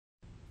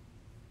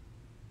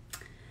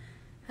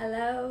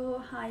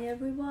Hello, hi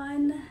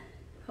everyone.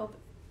 Hope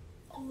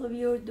all of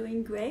you are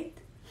doing great.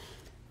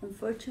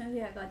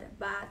 Unfortunately, I got a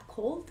bad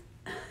cold,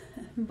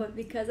 but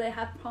because I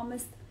have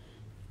promised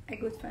a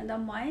good friend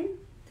of mine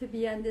to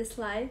be on this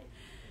live,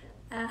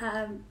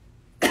 um,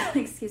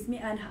 excuse me,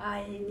 and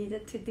I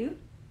needed to do.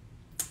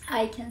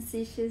 I can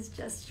see she's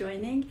just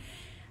joining.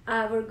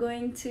 We're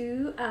going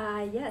to,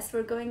 yes,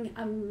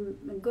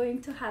 I'm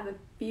going to have a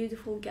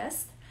beautiful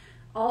guest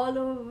all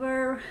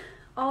over,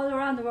 all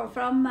around the world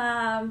from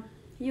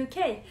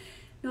UK.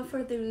 No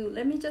further ado,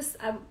 let me just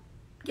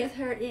get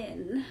her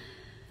in.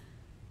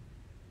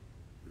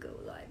 Go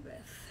live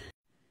with.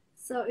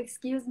 So,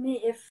 excuse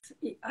me if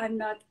I'm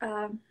not.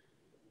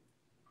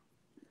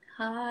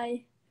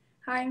 Hi.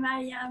 Hi,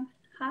 Mariam.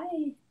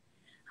 Hi.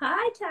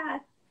 Hi,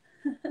 Kat.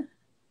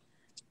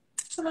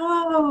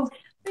 Hello,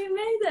 We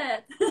made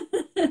it.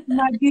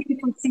 my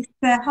beautiful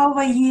sister. How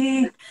are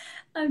you?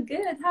 I'm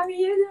good. How are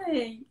you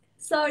doing?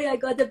 Sorry, I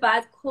got a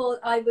bad cold.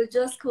 I was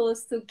just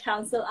close to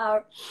cancel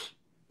our.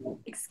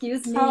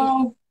 Excuse me.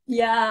 Oh,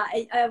 Yeah,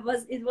 I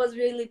was. It was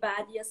really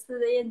bad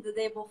yesterday and the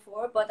day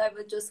before, but I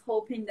was just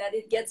hoping that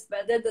it gets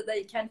better, that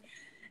I can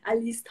at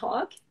least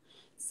talk.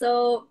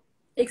 So,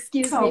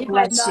 excuse me oh, if I'm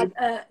bless not.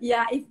 you.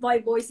 Yeah, if my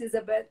voice is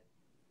a bit,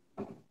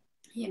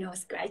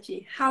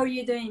 scratchy. How are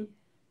you doing?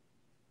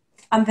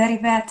 I'm very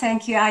well,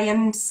 thank you. I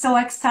am so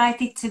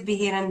excited to be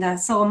here and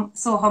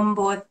so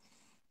humbled.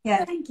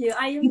 Yeah, Thank you.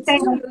 I we am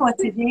thank God too. for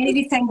today.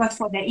 We thank God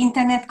for the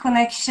internet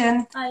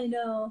connection, I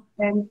know.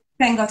 and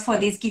thank God for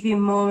this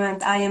giving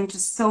moment. I am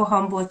just so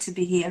humbled to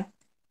be here.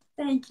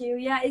 Thank you.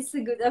 Yeah, it's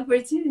a good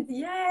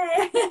opportunity.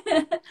 Yay!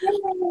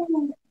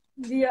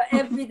 We are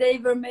every day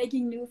we're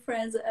making new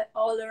friends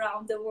all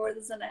around the world,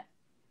 isn't it?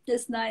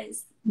 It's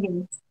nice.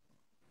 Yes.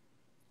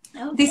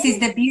 This is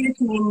Okay. the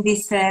beauty in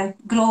this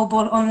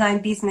global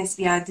online business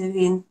we are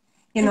doing.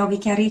 You It, know, we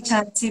can reach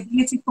out to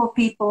beautiful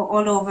people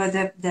all over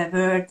the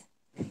world.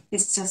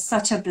 It's just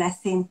such a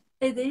blessing.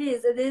 it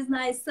is. It is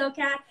nice. So,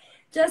 Kat,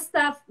 just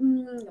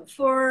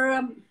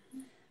for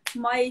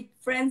my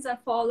friends and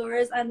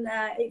followers, and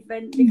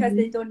even because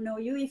they don't know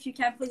you, if you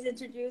can please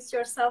introduce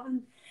yourself.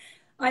 And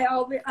I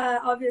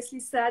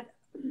obviously said,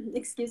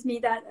 excuse me,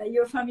 that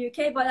you're from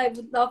UK, but I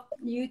would love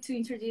you to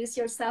introduce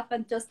yourself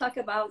and just talk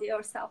about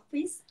yourself,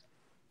 please.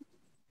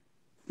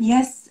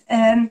 Yes,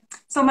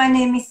 so my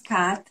name is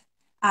Kat.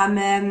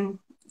 I'm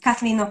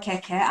Kathleen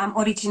Okeke. I'm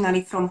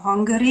originally from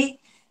Hungary,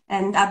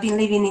 and I've been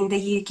living in the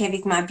UK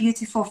with my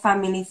beautiful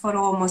family for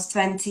almost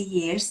 20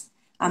 years.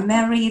 I'm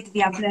married,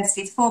 we are blessed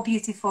with four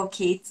beautiful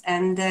kids,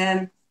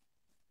 and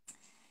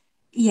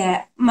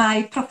yeah,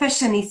 my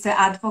profession is an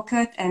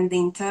advocate and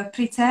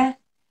interpreter.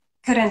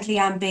 Currently,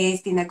 I'm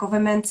based in a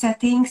government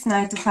settings,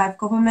 9 to 5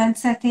 government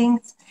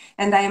settings,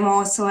 and I am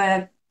also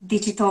a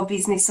digital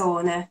business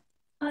owner.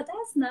 Oh,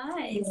 that's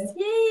nice. Yeah.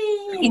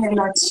 Yay! In a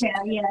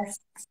nutshell, yes.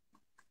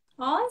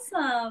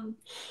 Awesome.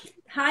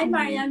 Hi,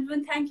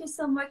 Marianne. Thank you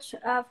so much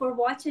for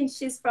watching.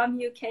 She's from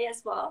UK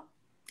as well.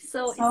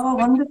 So it's Oh,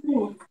 great to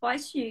wonderful.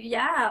 watch you.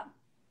 Yeah.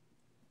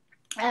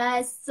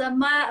 I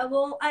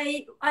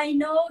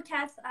know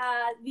Kath.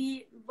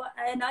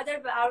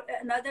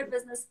 Another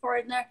business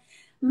partner,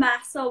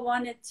 Mahsa,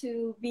 wanted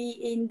to be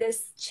in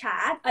this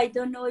chat. I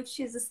don't know if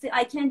she's still.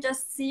 I can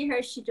just see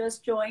her. She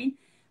just joined,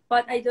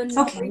 but I don't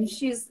know if Okay.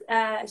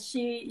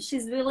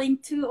 she's willing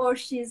to, or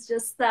she's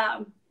just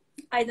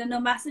I don't know.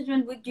 Mahsa,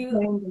 would you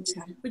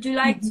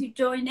like Mhm. to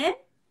join in?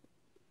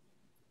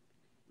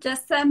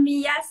 Just send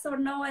me yes or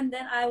no, and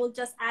then I will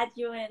just add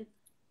you in.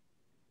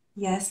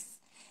 Yes.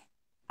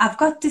 I've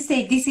got to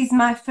say, this is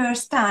my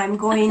first time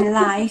going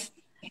live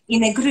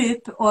in a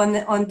group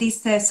on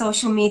this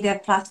social media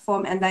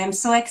platform, and I am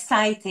so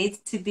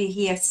excited to be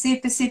here.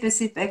 Super, super,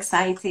 super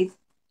excited.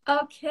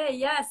 Okay,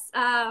 yes.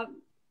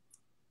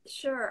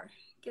 Sure.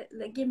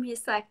 Give me a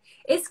sec.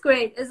 It's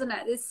great, isn't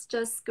it? It's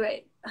just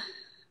great.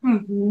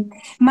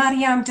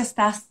 Mariam just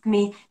asked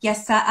me,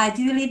 yes, I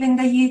do live in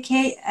the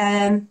UK.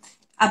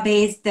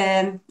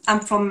 I'm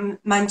from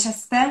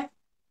Manchester,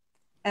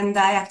 and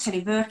I actually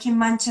work in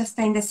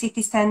Manchester in the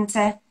city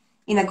centre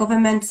in a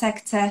government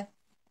sector.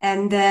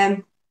 And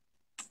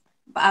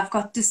I've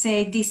got to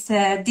say, this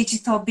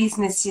digital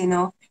business,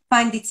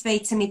 find its way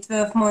to me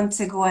 12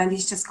 months ago, and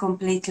it's just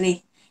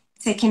completely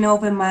taken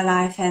over my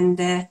life and,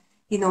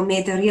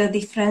 made a real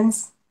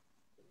difference.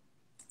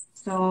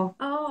 So,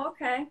 Oh,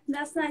 okay.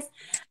 That's nice.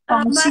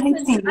 she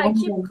lives Martin, in I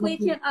keep London.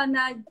 clicking on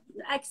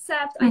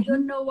accept. I Mhm.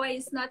 don't know why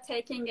it's not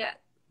taking it.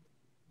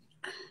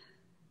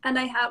 And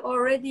I have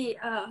already,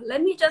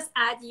 let me just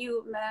add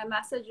you,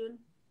 Masajun.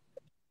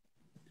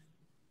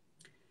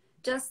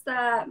 Just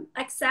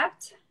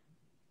accept.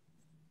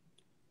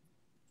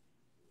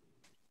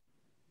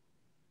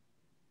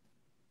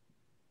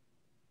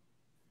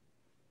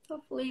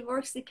 Hopefully it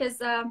works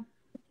because,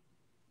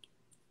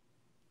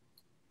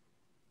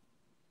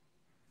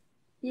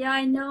 yeah,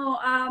 I know.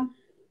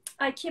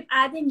 I keep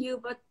adding you,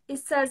 but it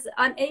says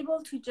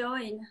unable to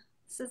join.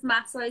 It says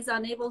Masa is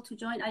unable to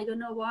join. I don't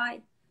know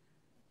why.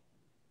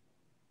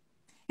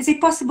 Is it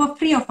possible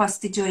 3 of us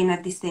to join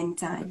at the same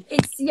time?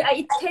 It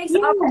takes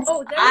up. Yes.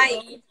 Oh, there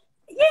you go.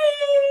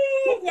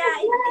 Yay! Yeah,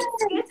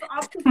 it gets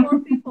up to 4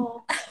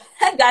 people.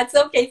 That's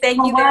okay. Thank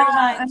you very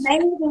much.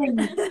 Amazing.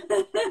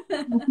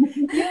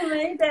 You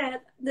made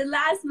it the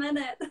last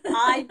minute.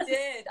 I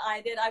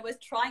did. I was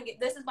trying it.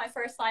 This is my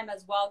first time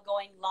as well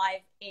going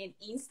live in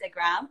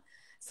Instagram.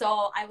 So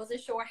I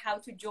wasn't sure how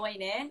to join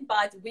in,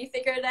 but we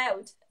figured it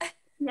out.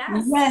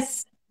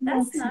 Yes.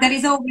 That's nice. There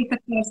is always a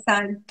first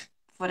time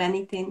for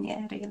anything.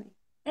 Yeah, really.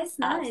 It's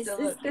nice.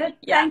 Absolutely. It's good.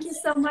 Yeah. Thank you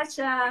so much,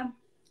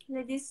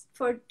 ladies,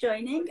 for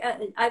joining.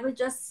 I was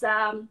just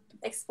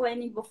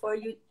explaining before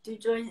you to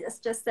join. It's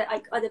just that I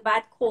got a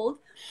bad cold,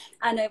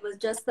 and I was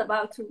just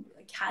about to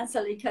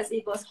cancel it because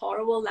it was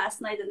horrible last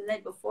night and the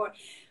night before.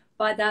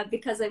 But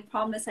because I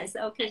promised, I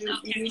said, okay,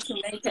 you need to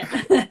make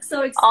it.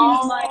 So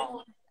excuse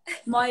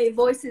my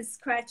voice is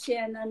scratchy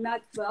and I'm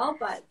not well,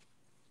 but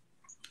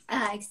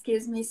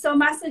excuse me. So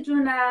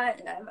Masajuna,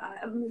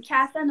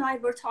 Kath and I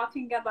were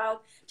talking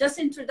about just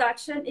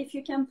introduction. If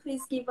you can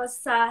please give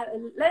us a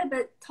little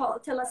bit,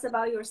 tell us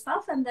about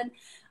yourself, and then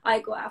I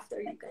go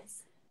after you guys.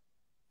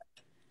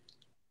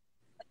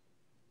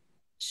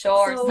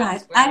 Sure. So,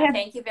 sounds great.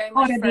 Thank you very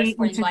much first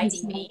for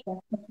inviting me.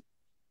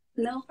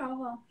 No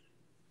problem.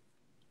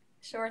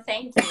 Sure.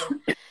 Thank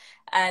you.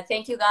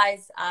 Thank you,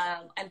 guys.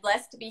 I'm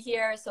blessed to be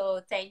here.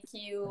 So thank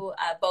you,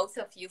 both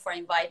of you, for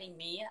inviting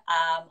me.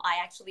 I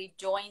actually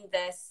joined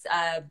this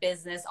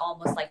business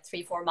almost like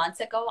 3-4 months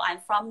ago. I'm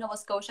from Nova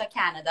Scotia,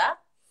 Canada.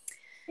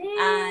 Yay.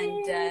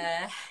 And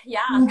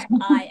yeah,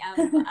 I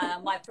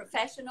am, my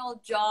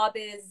professional job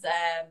is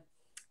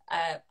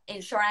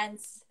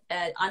insurance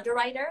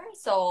underwriter.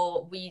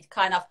 So we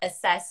kind of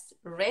assess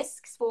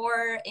risks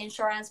for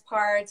insurance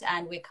part,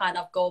 and we kind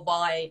of go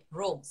by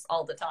rules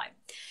all the time.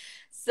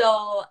 So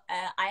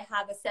I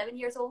have a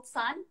 7-year-old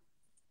son.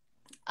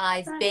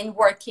 I've been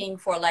working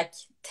for like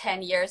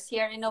 10 years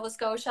here in Nova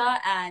Scotia,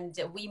 and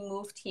we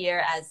moved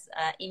here as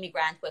an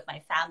immigrant with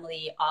my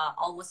family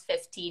almost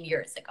 15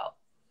 years ago.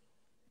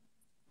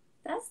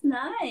 That's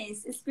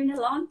nice. It's been a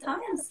long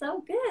time.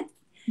 So good.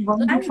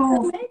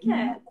 Wonderful. Make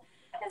it.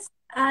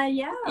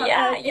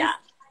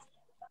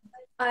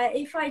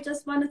 If I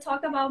just want to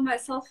talk about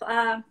myself,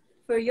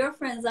 for your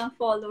friends and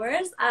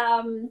followers,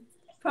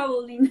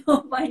 probably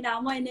know by now,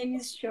 my name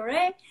is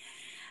Shure.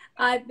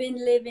 I've been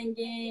living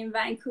in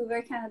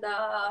Vancouver,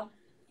 Canada,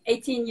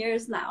 18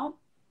 years now.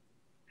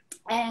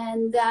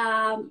 And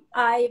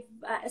I've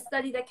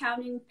studied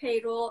accounting,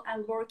 payroll,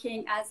 and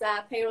working as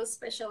a payroll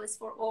specialist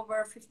for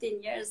over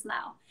 15 years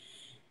now.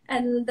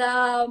 And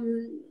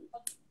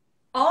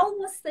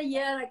almost a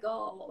year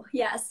ago,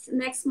 yes,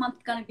 next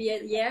month gonna be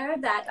a year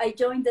that I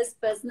joined this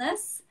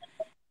business.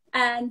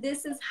 And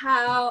this is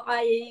how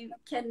I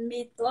can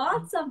meet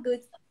lots of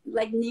good,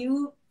 like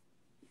new,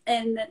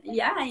 and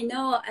I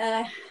know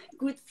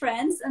good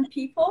friends and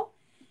people,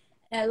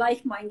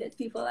 like-minded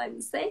people, I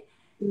would say.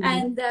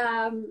 And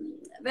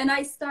when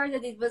I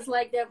started, it was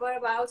like there were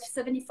about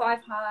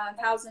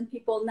 75,000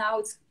 people.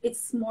 Now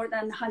it's more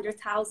than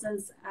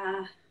 100,000.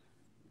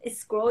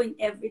 It's growing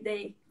every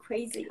day,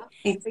 crazy,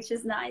 which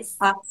is nice.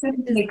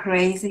 Absolutely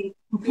crazy.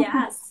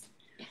 Yes.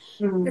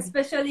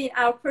 Especially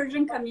our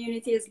Persian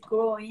community is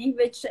growing,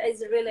 which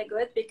is really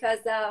good because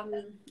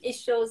it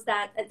shows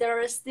that there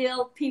are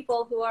still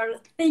people who are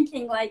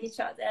thinking like each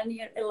other and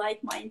you're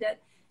like-minded,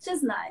 which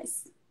is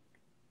nice.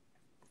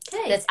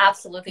 Okay. That's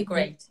absolutely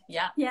great.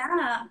 Yeah.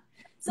 Yeah.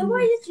 So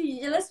why did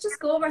you, let's just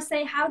go over,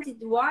 say,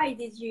 why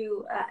did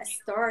you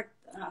start,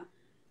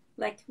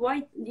 like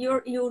why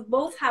you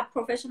both have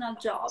professional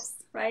jobs,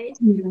 right?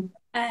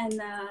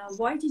 And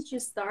why did you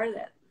start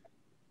it?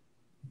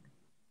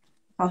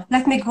 Oh,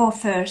 let me go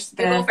first.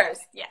 You go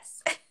first,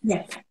 yes.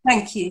 Yes,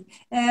 thank you.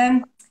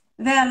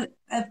 Well,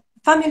 a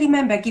family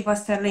member gave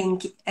us a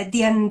link at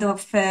the end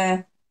of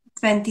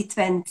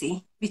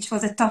 2020, which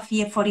was a tough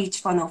year for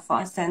each one of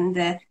us. And,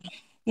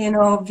 you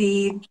know,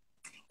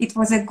 it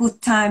was a good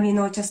time, you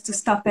know, just to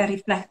stop and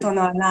reflect on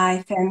our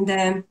life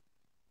and,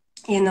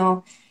 you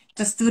know,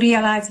 just to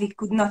realize we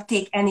could not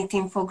take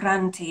anything for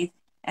granted.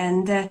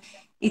 And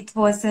it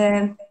was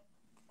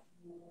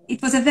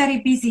a very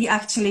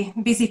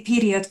busy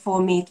period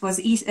for me. It was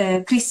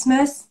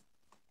Christmas,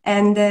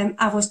 and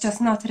I was just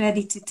not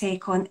ready to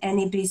take on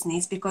any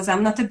business because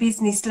I'm not a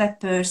business-led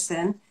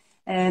person.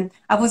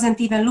 I wasn't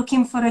even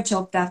looking for a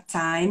job that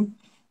time.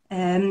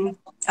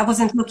 I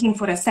wasn't looking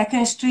for a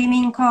second stream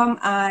income.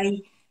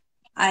 I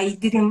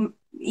didn't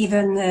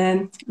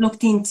even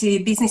looked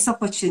into business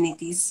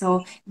opportunities.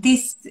 So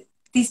this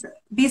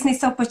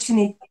business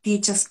opportunity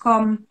just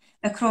come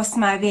across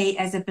my way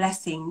as a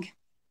blessing.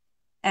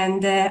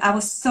 And I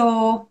was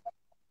so,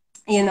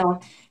 you know,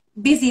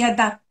 busy at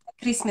that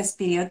Christmas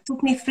period. It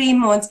took me 3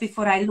 months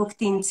before I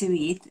looked into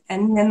it.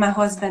 And me and my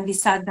husband, we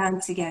sat down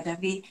together.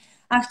 We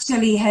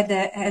actually had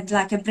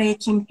like a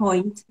breaking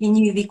point. We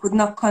knew we could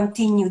not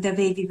continue the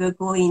way we were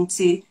going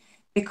to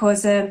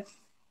because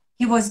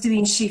he was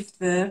doing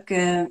shift work,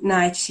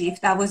 night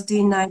shift. I was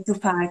doing 9 to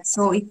 5.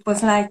 So it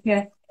was like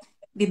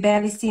we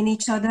barely seen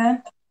each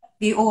other.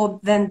 we all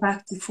went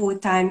back to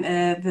full-time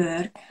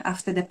work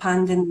after the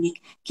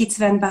pandemic. Kids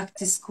went back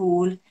to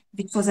school,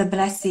 which was a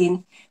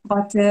blessing.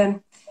 But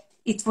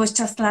it was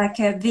just like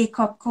a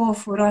wake-up call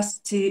for us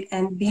to,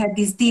 and we had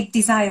this deep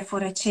desire for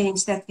a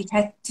change, that we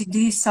had to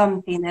do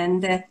something.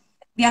 And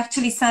we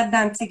actually sat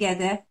down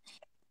together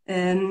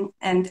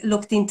and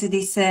looked into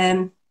this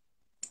 90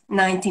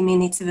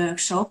 minutes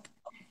workshop.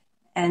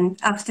 And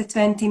after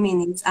 20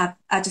 minutes,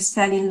 I just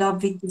fell in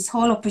love with this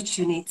whole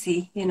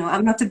opportunity. You know,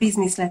 I'm not a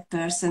business-led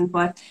person,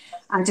 but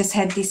I just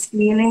had this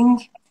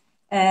feeling.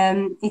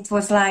 It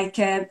was like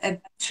a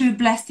true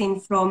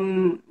blessing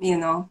from, you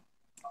know,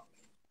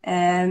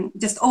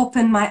 just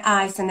opened my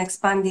eyes and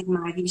expanded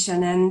my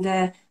vision.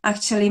 And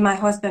actually, my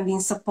husband been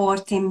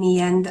supporting me,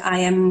 and I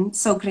am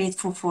so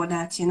grateful for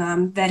that. You know,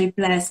 I'm very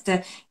blessed.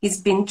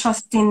 He's been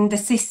trusting the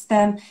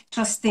system,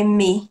 trusting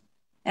me.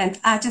 And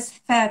I just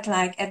felt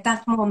like at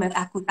that moment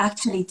I could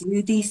actually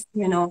do this,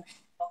 you know.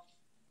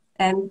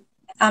 And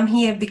I'm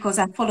here because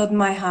I followed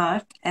my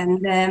heart,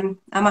 and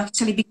I'm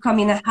actually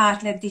becoming a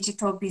heart-led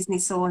digital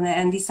business owner,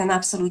 and it's an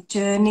absolute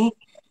journey,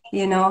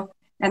 you know.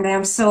 And I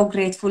am so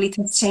grateful. It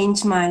has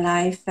changed my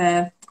life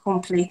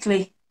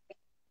completely.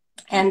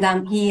 And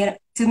I'm here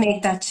to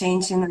make that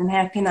change, and I'm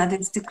helping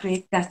others to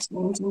create that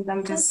change. And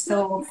I'm just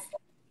so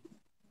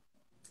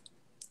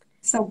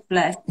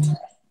blessed.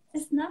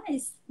 It's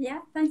nice.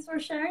 Yeah, thanks for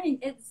sharing.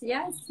 It's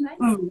nice.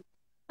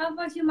 How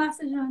about you,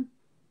 Masajan?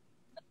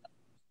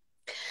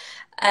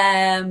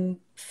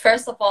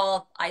 First of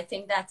all, I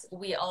think that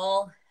we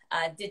all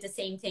did the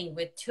same thing.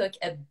 We took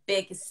a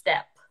big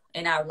step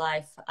in our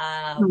life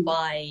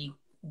by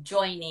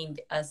joining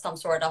some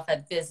sort of a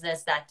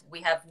business that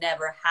we have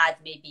never had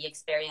maybe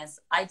experience.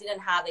 I didn't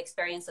have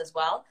experience as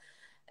well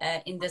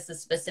in this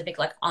specific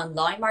like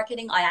online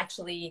marketing. I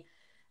actually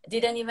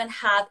didn't even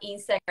have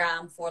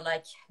Instagram for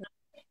like,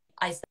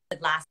 I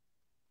said last,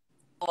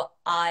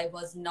 I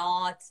was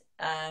not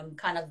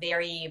kind of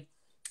very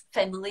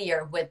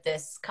familiar with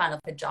this kind of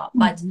a job.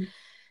 But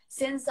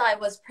since I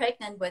was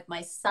pregnant with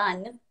my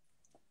son,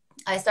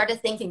 I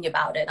started thinking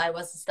about it. I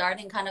was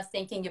starting kind of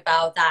thinking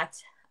about that,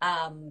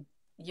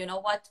 you know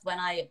what, when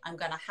I'm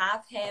going to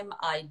have him,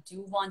 I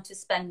do want to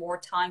spend more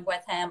time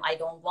with him. I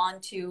don't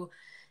want to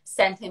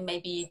send him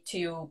maybe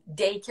to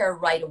daycare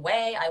right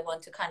away. I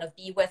want to kind of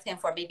be with him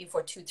for maybe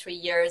for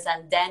 2-3 years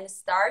and then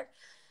start.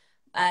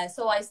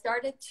 So I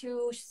started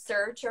to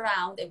search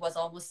around. It was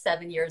almost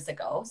 7 years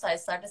ago. So I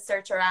started to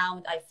search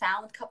around. I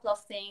found a couple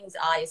of things.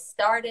 I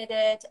started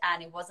it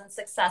and it wasn't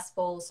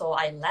successful. So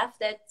I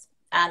left it,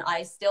 and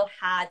I still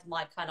had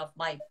my kind of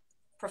my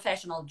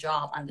professional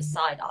job on the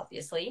side,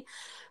 obviously.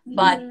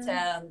 But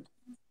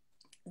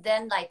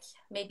then like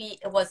maybe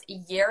it was a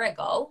year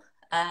ago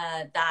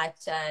that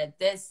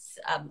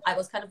I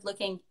was kind of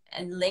looking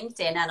in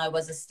LinkedIn, and I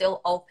was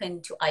still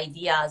open to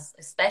ideas,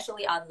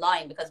 especially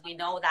online, because we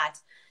know that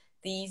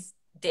these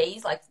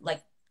days,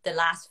 like the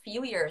last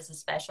few years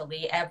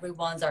especially,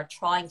 everyone's are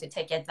trying to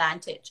take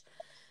advantage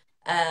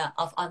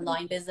of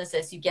online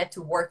businesses. You get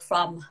to work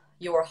from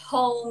your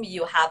home,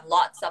 you have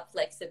lots of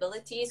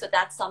flexibility. So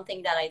that's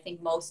something that I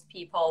think most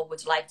people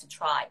would like to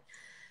try.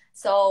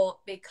 So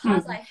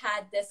because I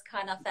had this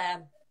kind of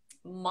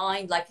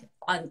mind, like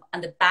on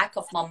the back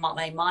of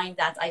my mind,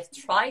 that I've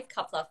tried a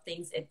couple of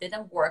things, it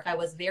didn't work. I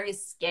was very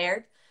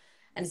scared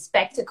and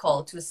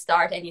skeptical to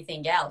start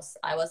anything else.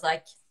 I was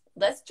like,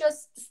 let's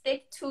just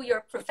stick to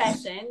your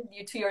profession,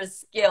 to your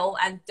skill,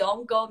 and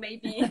don't go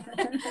maybe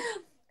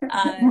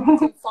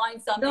to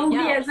find something else. Don't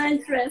be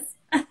adventurous.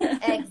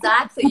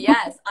 Exactly,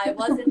 yes. I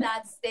was in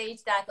that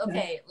stage that,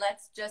 okay,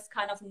 let's just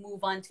kind of move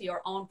on to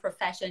your own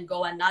profession,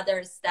 go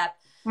another step.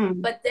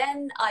 But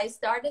then I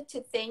started to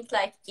think,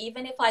 like,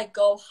 even if I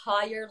go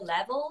higher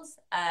levels,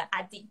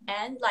 at the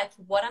end, like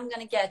what I'm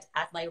going to get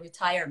at my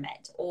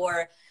retirement,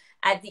 or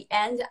at the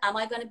end, am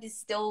I going to be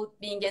still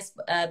being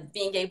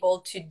able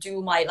to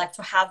do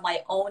to have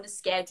my own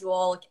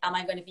schedule? Am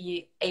I going to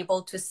be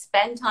able to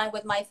spend time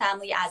with my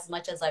family as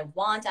much as I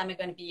want? Am I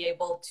going to be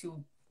able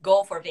to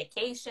go for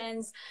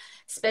vacations,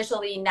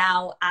 especially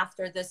now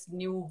after this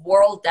new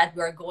world that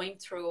we're going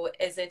through?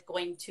 Is it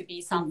going to be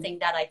something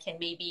that I can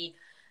maybe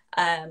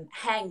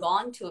hang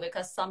on to?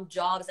 Because some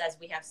jobs, as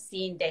we have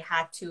seen, they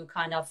had to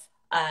kind of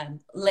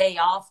lay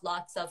off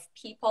lots of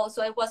people.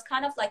 So it was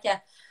kind of like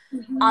a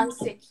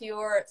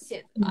unsecure,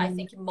 I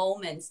think,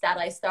 moments that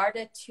I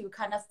started to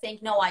kind of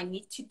think, no, I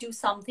need to do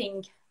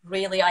something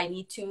really. I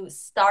need to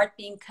start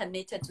being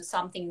committed to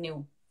something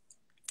new.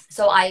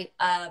 So I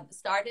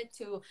started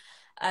to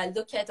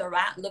look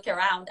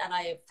around, and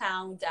I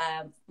found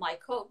my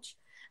coach,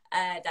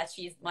 that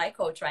she's my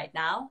coach right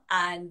now.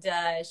 And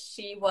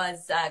she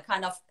was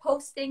kind of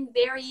posting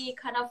very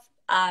kind of,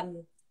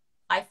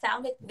 I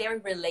found it very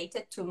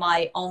related to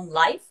my own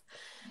life.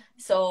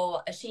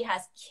 So she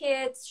has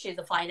kids, she's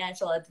a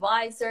financial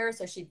advisor,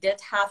 so she did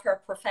have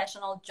her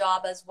professional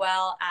job as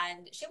well.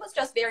 And she was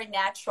just very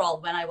natural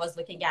when I was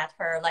looking at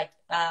her, like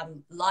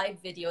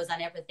live videos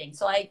and everything.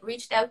 So I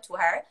reached out to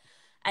her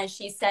And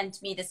she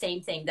sent me the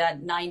same thing, the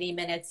 90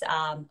 minutes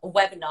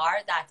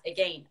webinar that,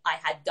 again, I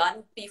had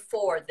done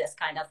before this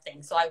kind of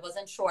thing. So I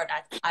wasn't sure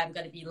that I'm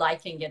going to be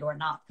liking it or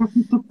not.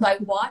 So I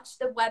watched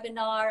the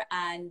webinar,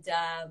 and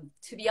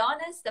to be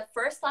honest, the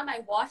first time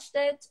I watched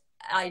it,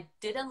 I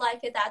didn't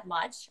like it that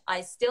much. I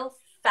still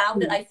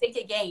found it, I think,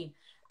 again,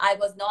 I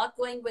was not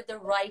going with the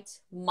right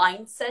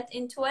mindset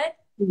into it.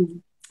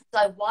 So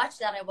I watched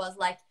that, and I was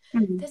like,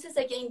 this is,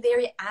 again,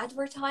 very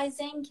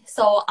advertising.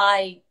 So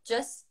I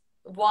just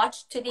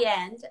watched to the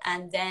end,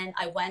 and then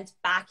I went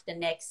back the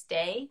next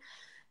day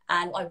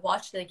and I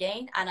watched it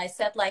again, and I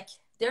said, like,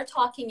 they're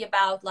talking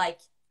about, like,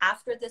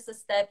 after this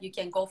step you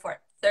can go for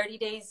 30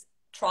 days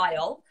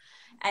trial,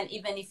 and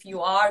even if you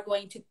are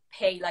going to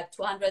pay like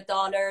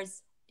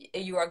 $200,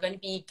 you are going to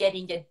be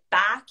getting it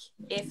back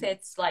if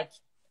it's like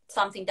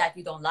something that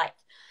you don't like.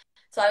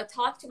 So I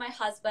talked to my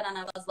husband, and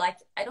I was like,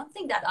 I don't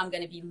think that I'm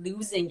going to be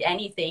losing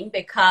anything,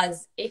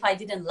 because if I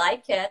didn't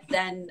like it,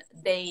 then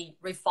they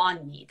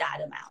refund me that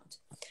amount.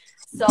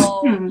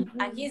 So,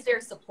 and he's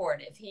very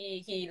supportive.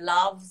 He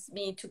loves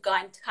me to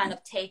kind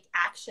of take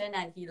action,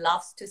 and he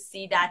loves to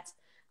see that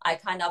I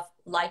kind of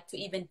like to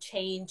even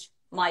change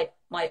my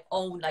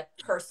own like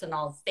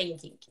personal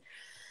thinking.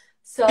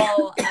 So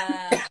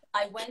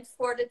I went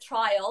for the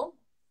trial,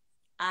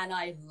 and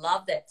I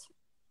loved it.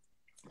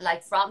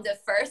 Like, from the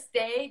first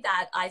day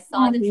that I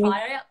saw the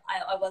trial,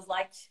 I was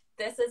like,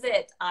 this is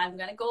it. I'm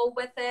going to go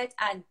with it.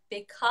 And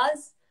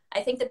because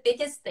I think the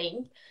biggest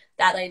thing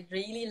that I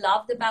really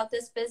loved about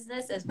this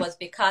business was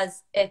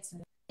because it's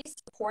a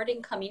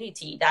supporting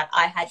community that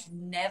I had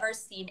never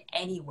seen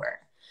anywhere.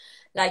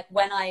 Like,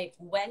 when I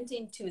went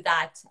into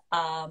that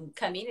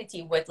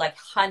community with like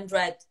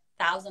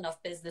 100,000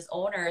 of business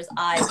owners,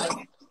 I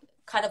was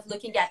kind of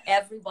looking at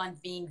everyone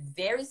being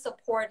very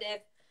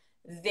supportive,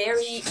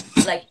 very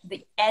like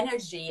the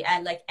energy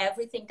and like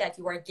everything that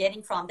you are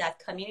getting from that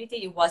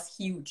community was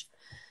huge.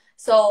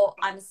 So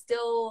I'm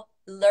still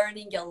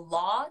learning a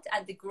lot.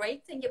 And the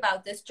great thing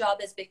about this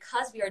job is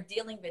because we are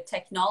dealing with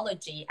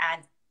technology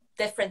and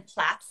different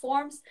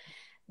platforms,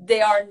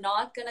 they are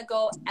not going to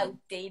go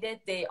outdated.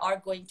 They are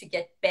going to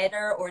get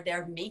better, or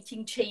they're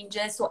making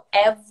changes. So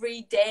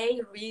every day,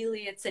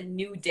 really, it's a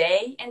new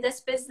day in this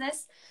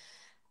business.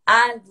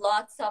 And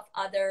lots of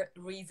other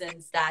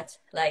reasons that,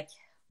 like,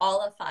 all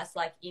of us,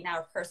 like in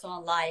our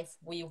personal life,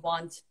 we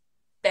want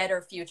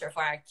better future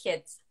for our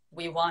kids.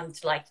 We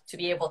want like to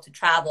be able to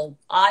travel.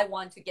 I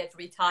want to get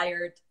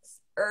retired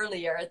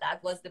earlier.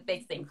 That was the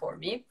big thing for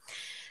me.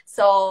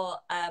 So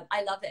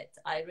I love it.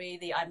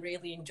 I'm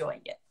really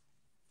enjoying it.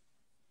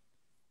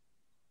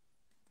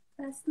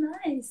 That's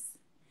nice.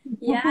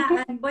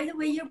 Yeah, and by the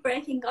way, you're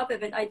breaking up a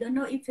bit. I don't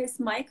know if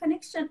it's my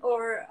connection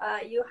or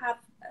you have.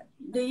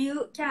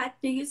 Kat,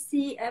 do you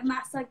see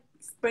Mahsa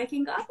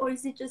breaking up, or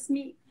is it just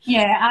me?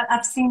 Yeah,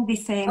 I've seen the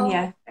same.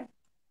 Yeah. Okay.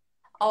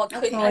 Oh,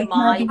 could So be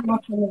my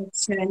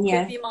connection.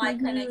 Yeah. Could be my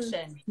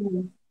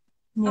connection.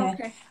 Yeah.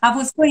 Okay. I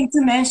was going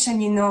to mention,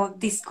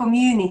 this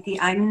community.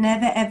 I've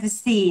never ever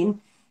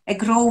seen a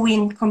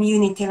growing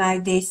community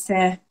like this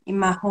in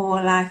my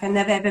whole life. I've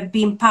never ever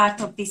been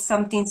part of this,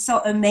 something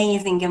so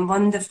amazing and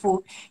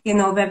wonderful,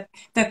 where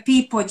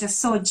people are just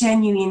so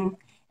genuine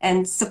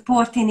and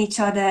supporting each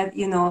other,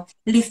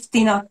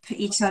 lifting up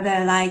each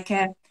other, like,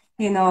 and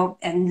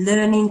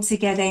learning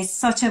together. It's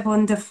such a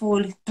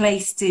wonderful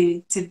place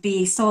to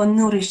be, so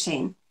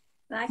nourishing.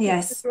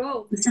 Yes.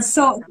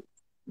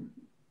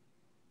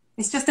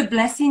 It's just a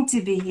blessing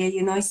to be here.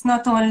 It's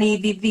not only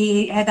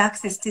we had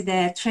access to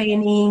the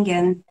training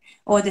and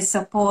all the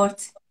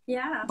support,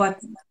 but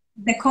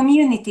the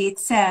community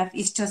itself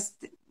is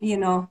just,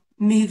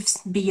 moves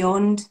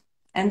beyond.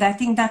 And I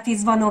think that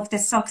is one of the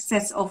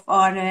success of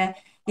our,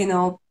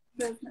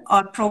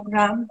 our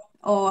program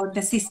or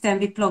the system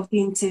we plugged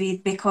into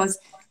it, because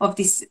of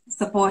this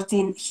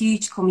supporting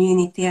huge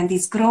community, and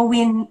it's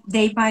growing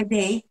day by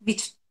day,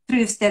 which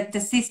proves that the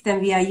system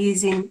we are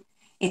using,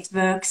 it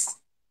works.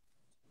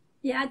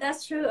 Yeah,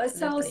 that's true.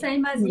 So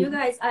same as you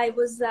guys, I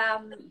was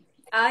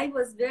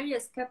very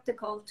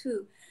skeptical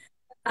too.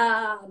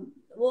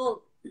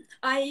 Well,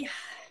 I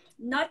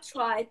not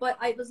tried, but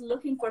I was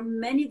looking for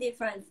many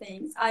different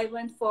things. I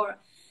went for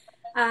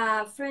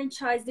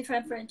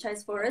different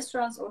franchise for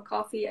restaurants or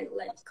coffee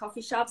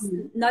shops.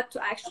 Not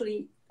to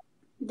actually,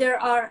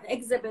 there are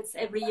exhibits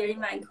every year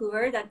in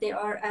Vancouver that they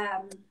are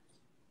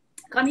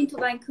coming to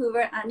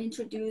Vancouver and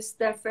introduce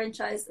their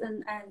franchise,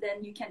 and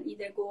then you can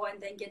either go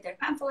and then get their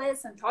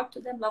pamphlets and talk to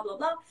them, blah, blah,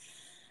 blah.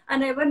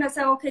 And I went and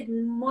said, okay,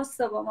 most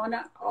of them,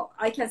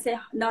 I can say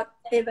not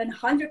even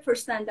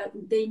 100% that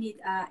they need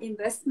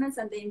investments,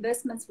 and the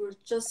investments were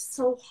just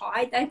so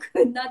high that I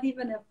could not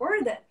even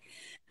afford it.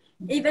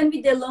 Even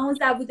with the loans,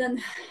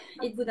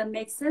 it wouldn't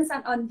make sense.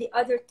 And on the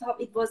other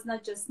top, it was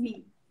not just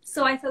me.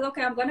 So I thought,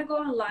 okay, I'm going to go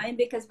online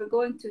because we're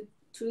going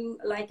to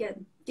like a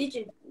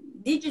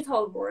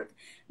digital work.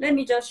 Let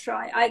me just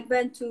try. I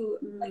went to,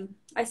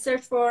 I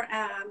searched for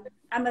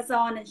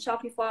Amazon and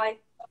Shopify.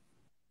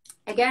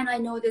 Again, I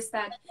noticed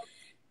that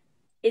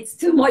it's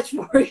too much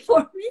work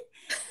for me.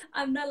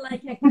 I'm not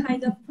like a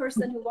kind of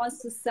person who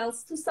wants to sell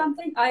to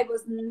something. I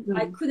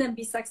couldn't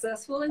be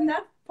successful in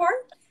that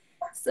part.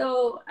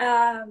 So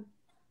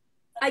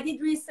I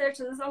did research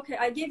and I was okay.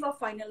 I gave up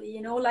finally,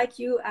 you know, like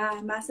you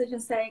message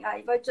and saying,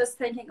 I was just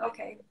thinking,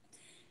 okay,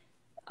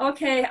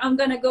 I'm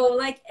gonna go.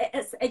 Like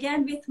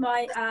again with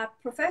my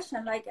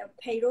profession, like a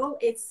payroll,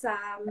 it's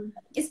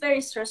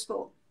very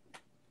stressful.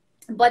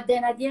 But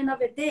then at the end of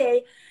the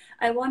day,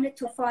 I wanted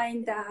to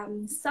find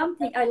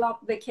something. I love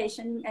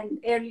vacation and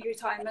early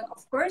retirement,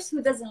 of course.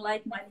 Who doesn't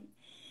like money?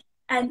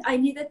 And I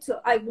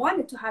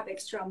wanted to have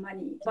extra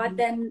money, but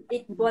then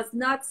it was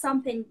not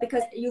something,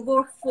 because you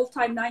work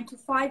full-time 9 to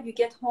 5, you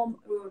get home,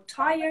 you're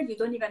tired, you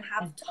don't even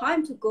have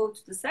time to go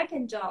to the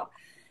second job.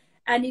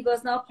 And it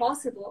was not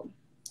possible.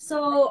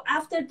 So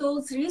after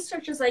those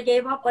researches, I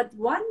gave up. But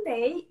one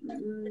day,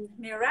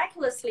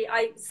 miraculously,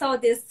 I saw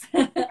this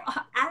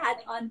ad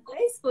on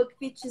Facebook,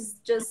 which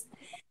is just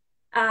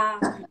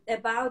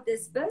about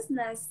this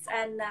business.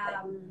 And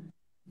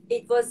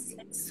it was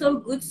so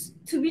good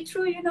to be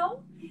true, you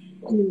know.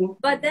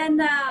 But then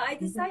I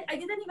decided, I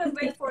didn't even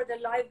wait for the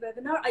live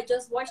webinar. I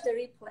just watched the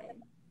replay.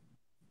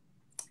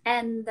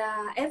 And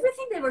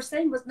everything they were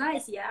saying was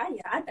nice. Yeah,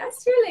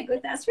 that's really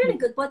good. That's really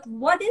good. But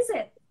what is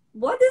it?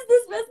 What is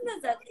this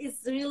business that is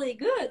really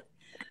good?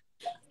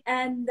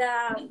 And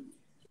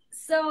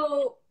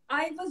so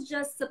I was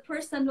just a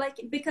person, like,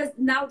 because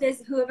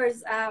nowadays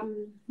whoever's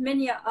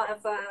many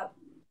of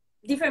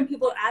different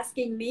people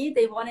asking me,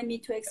 they wanted me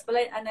to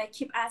explain, and I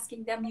keep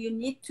asking them, you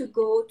need to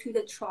go to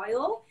the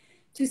trial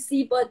to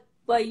see but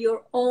by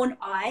your own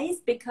eyes,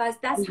 because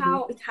that's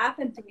how it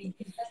happened to me.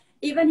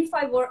 Even if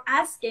I were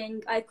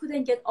asking, I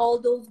couldn't get all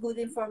those good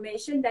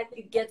information that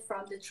you get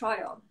from the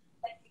trial.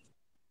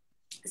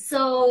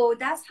 So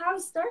that's how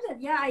it started.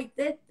 Yeah, I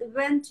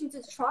went to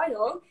the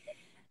trial,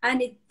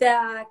 and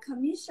the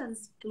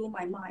commissions blew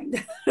my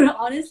mind.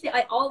 Honestly,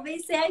 I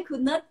always say I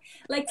could not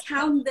like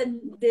count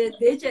the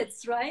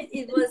digits, right?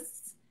 It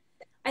was,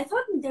 I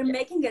thought they're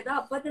making it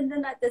up, but then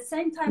at the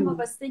same time I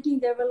was thinking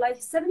there were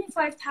like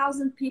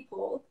 75,000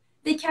 people.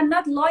 They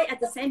cannot lie at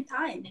the same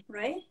time,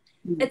 right?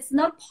 It's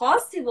not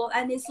possible,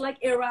 and it's like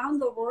around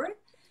the world.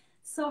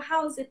 So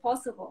how is it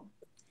possible?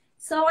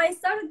 So I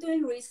started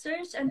doing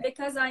research, and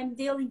because I'm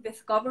dealing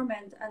with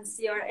government and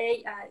CRA,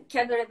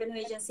 Canada Revenue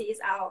Agency is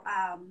our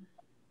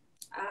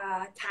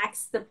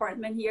tax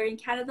department here in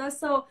Canada.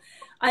 So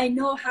I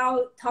know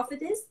how tough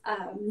it is.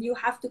 You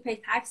have to pay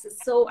taxes.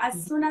 So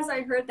as soon as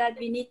I heard that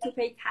we need to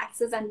pay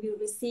taxes and we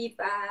receive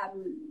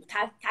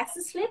tax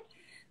slip,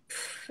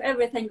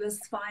 everything was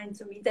fine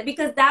to me.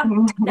 Because that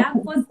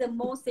was the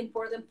most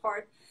important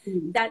part,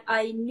 that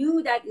I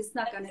knew that it's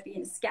not going to be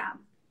a scam.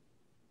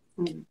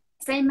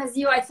 Same as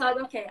you, I thought,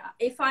 okay,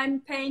 if I'm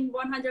paying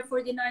 $149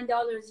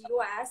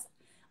 US,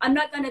 I'm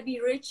not going to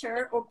be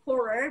richer or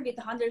poorer with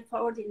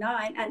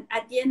 149. And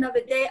at the end of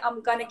the day,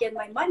 I'm going to get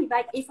my money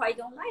back if I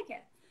don't like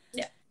it.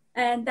 Yeah.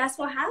 And that's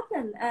what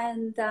happened.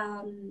 And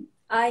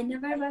I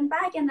never went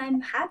back, and I'm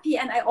happy.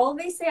 And I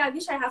always say, I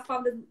wish I had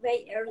found it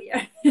way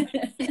earlier.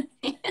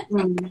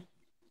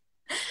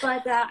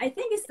 But I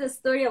think it's the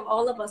story of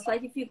all of us.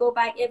 Like if you go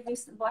back, every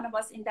one of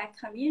us in that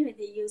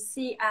community, you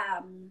see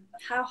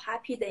how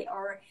happy they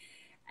are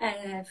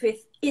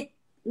with it.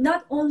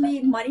 Not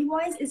only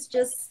money-wise, it's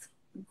just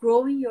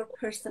growing your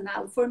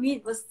personality. For me,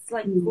 it was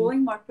like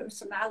growing my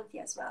personality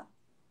as well.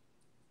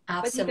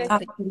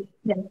 Absolutely.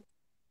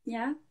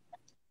 Yeah,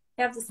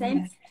 you have the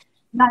same.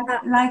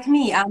 Like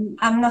me,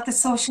 I'm not a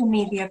social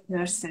media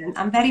person.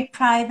 I'm very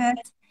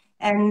private,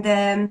 and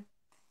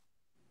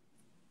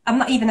I'm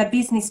not even a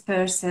business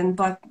person.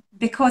 But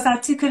because I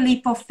took a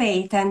leap of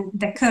faith and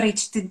the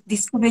courage to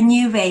discover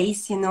new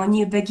ways, you know,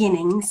 new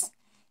beginnings,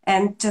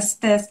 and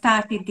just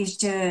started this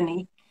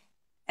journey.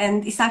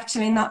 And it's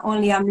actually not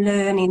only I'm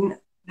learning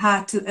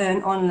how to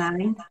earn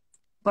online,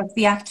 but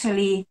we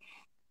actually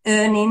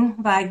earning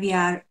while we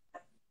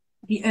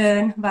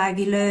earn while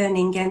we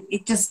learning, and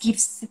it just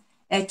gives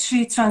a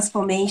true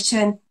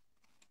transformation.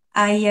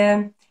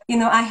 I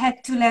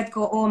had to let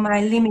go all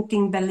my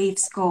limiting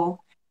beliefs go,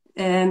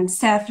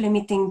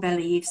 self-limiting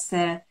beliefs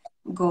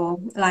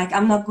go, like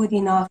I'm not good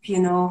enough, you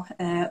know,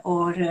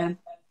 or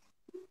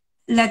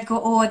let go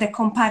all the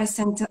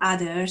comparison to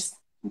others,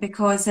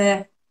 because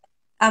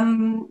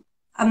I'm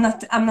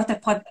not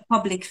a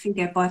public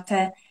figure, but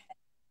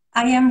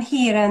I am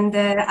here, and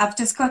I've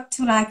just got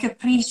to like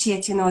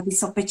appreciate, you know,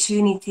 this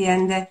opportunity,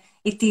 and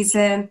it is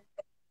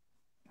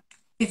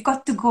we've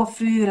got to go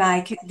through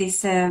like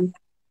this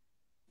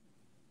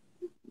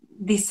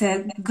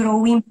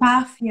growing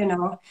path, you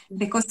know,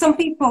 because some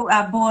people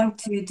are born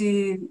to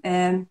do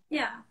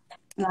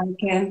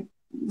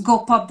go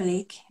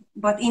public.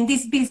 But in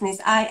this business,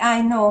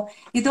 I know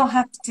you don't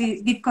have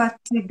to, we've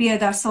got to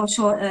build our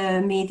social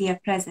media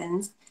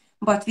presence,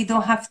 but we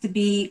don't have to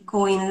be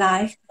going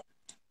live.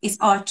 It's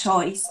our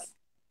choice.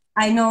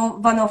 I know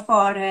one of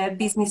our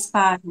business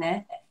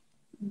partner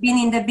been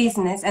in the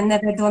business and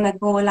never done a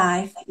go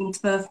live in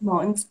 12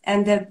 months,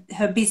 and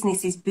her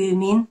business is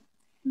booming.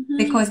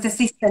 because the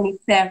system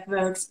itself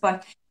works.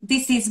 But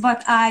this is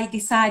what I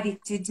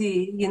decided to do,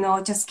 you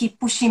know, just keep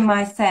pushing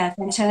myself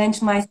and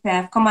challenge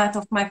myself, come out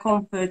of my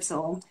comfort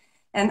zone.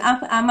 And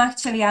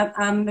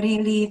I'm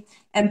really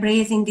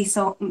embracing this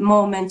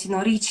moment, you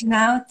know, reaching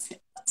out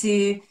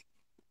to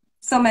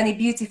so many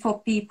beautiful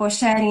people,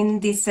 sharing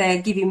this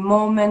giving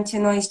moment, you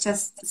know, it's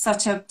just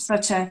such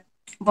a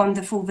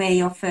wonderful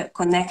way of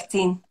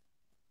connecting.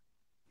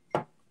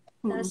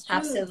 That's true.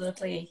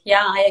 Absolutely.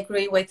 Yeah, I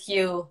agree with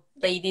you,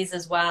 ladies,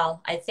 as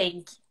well. I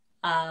think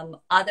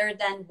other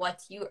than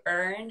what you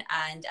earn,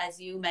 and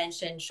as you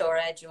mentioned,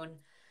 Shora, June,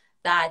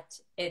 that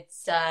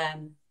it's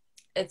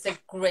a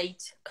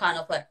great kind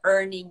of like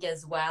earning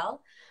as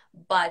well.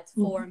 But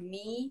for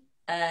me,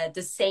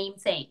 the same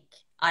thing.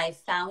 I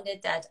found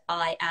it that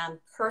I am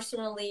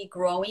personally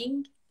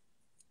growing,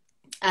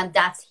 and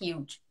that's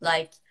huge.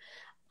 Like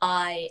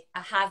I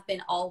have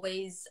been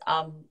always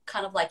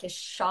kind of like a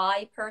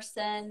shy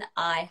person.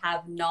 I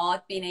have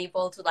not been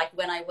able to, like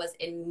when I was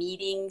in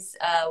meetings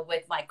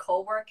with my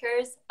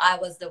coworkers, I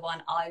was the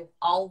one, I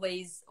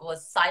always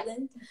was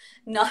silent,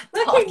 not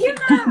talking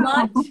that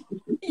much.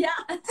 Yeah.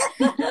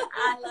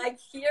 And like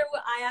here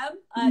I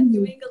am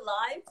doing a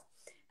live.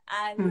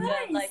 And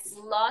like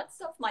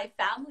lots of my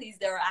families,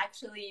 they're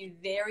actually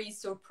very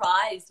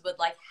surprised with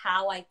like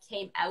how I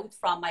came out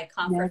from my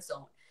comfort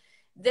zone.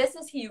 This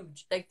is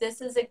huge. Like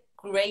this is a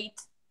great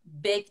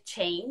big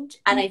change,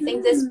 and I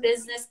think this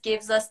business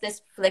gives us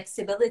this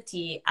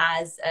flexibility,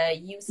 as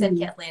you said,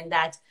 Kathleen,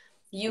 that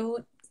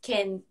you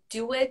can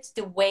do it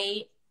the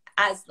way,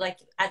 as like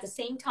at the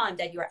same time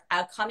that you're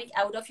coming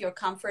out of your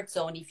comfort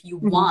zone if you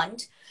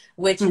want,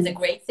 which is a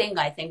great thing.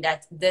 I think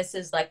that this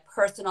is like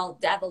personal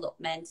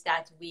development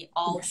that we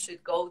all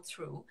should go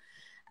through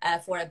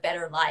for a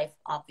better life,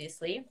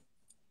 obviously.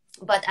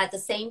 But at the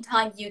same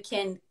time, you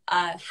can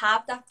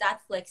have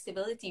that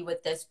flexibility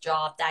with this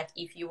job, that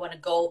if you want to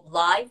go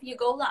live, you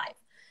go live.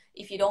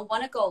 If you don't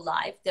want to go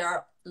live, there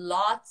are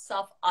lots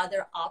of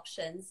other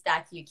options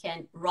that you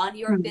can run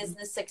your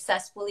business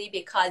successfully,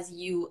 because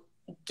you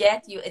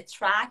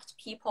attract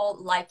people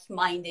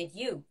like-minded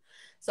you.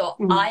 So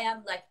I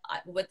am like,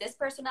 with this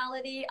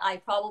personality, I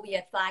probably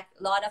attract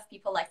a lot of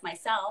people like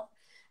myself.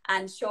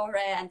 And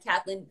Shora and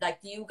Kathleen, like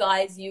you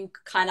guys, you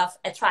kind of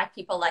attract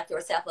people like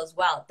yourself as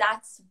well.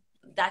 That's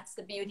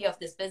the beauty of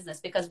this business,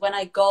 because when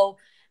I go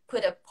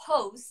put a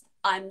post,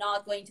 I'm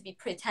not going to be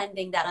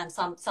pretending that I'm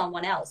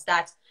someone else.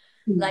 That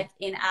like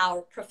in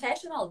our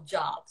professional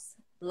jobs,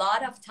 a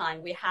lot of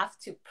time we have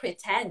to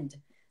pretend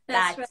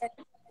that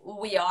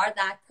we are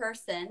that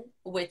person,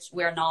 which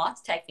we're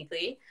not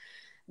technically,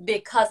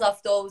 because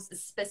of those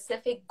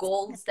specific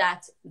goals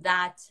that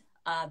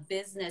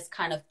business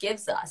kind of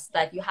gives us,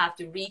 that you have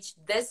to reach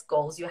this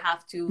goals, you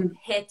have to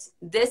hit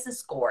this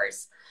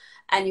scores,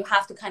 and you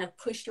have to kind of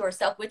push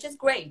yourself, which is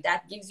great.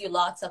 That gives you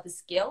lots of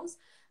skills,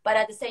 but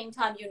at the same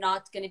time, you're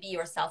not going to be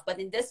yourself. But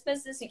in this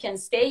business, you can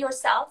stay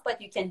yourself,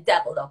 but you can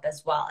develop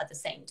as well at the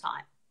same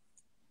time.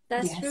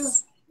 That's true.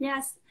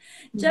 Yes.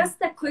 Just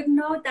a quick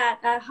note that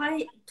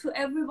hi to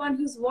everyone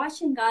who's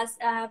watching us.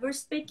 We're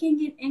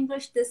speaking in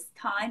English this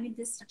time in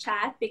this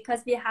chat,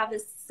 because we have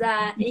this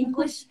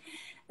English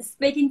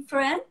speaking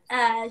friend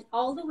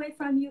all the way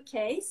from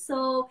UK.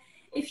 So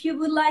if you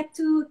would like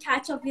to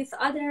catch up with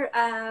other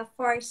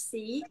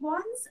Farsi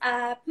ones,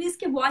 please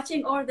keep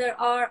watching. Or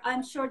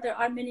I'm sure there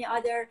are many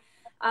other,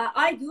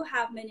 I do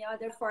have many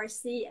other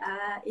Farsi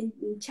in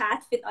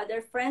chat with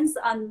other friends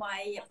on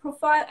my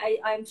profile.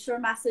 I'm sure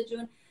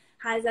Masajun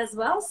has as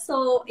well.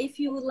 So if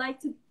you would like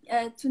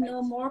to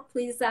know more,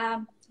 please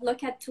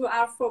look at through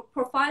our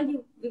profile.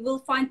 You will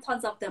find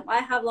tons of them. I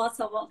have lots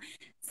of them.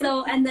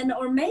 So, and then,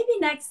 or maybe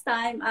next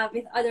time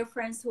with other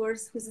friends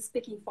who's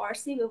speaking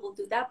Farsi, we will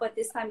do that. But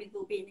this time it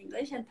will be in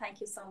English. And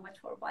thank you so much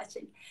for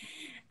watching.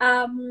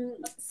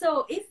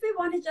 So if we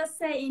want to just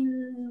say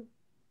in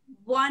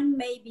one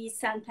maybe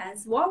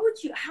sentence, what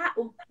would you have?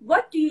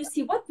 What do you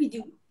see? What we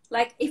do?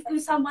 Like if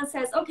someone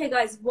says, okay,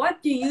 guys,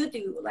 what do you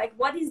do? Like,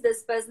 what is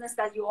this business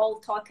that you all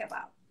talk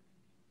about?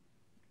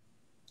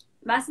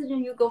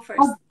 Masajun, you go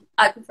first.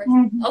 I go first.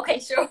 Okay,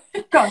 sure.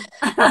 Go.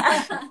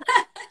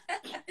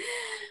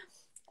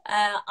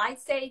 I'd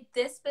say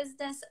this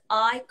business,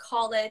 I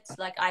call it,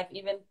 like I've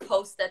even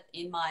posted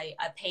in my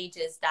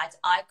pages, that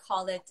I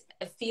call it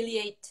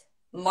affiliate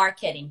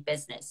marketing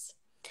business.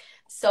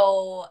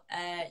 So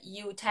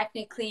you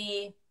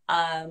technically,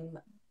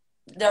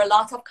 there are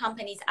lots of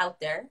companies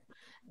out there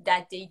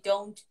that they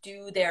don't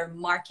do their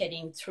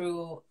marketing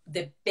through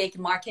the big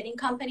marketing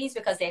companies,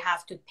 because they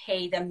have to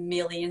pay them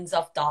millions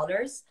of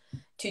dollars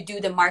to do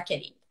the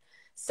marketing.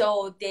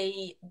 So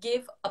they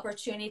give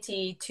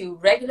opportunity to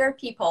regular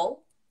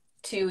people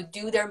to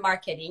do their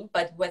marketing,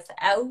 but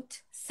without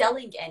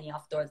selling any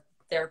of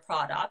their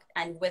product,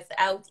 and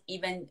without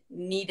even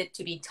needed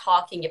to be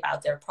talking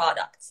about their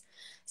products.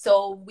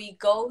 So we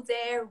go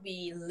there,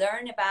 we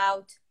learn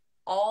about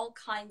all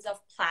kinds of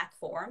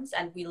platforms,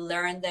 and we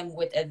learn them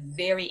with a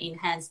very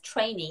enhanced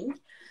training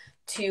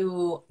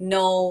to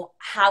know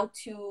how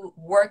to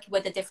work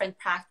with the different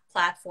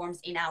platforms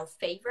in our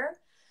favor.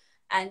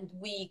 and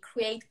we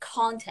create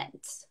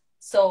content.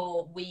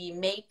 So we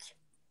make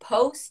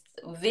posts,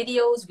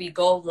 videos, we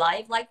go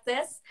live like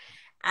this,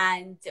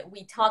 and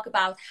we talk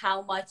about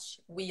how much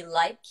we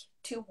like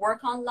to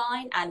work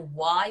online and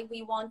why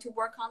we want to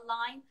work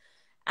online.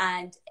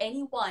 And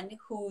anyone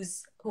who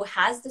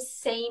has the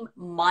same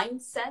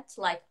mindset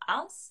like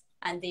us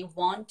and they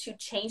want to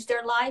change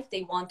their life,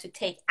 they want to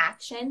take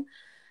action,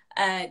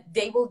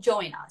 they will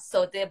join us.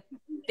 So the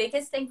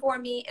biggest thing for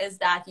me is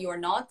that you're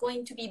not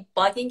going to be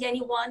bugging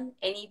anyone,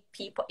 any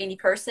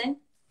person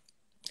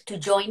to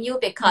join you,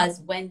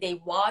 because when they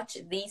watch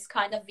these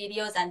kind of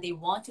videos and they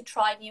want to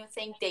try new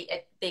things,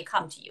 they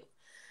come to you.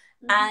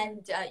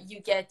 And you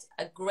get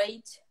a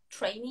great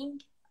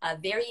training, a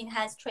very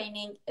enhanced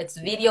training. It's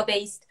video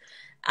based,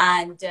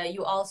 and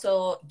you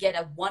also get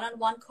a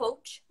one-on-one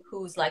coach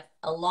who's like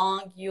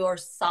along your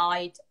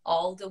side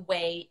all the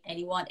way,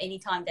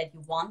 anytime that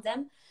you want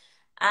them.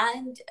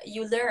 And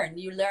you learn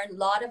a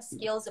lot of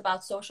skills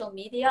about social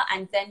media,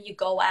 and then you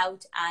go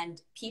out,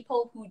 and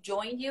people who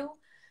join you,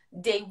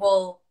 they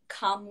will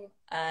come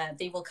and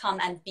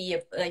be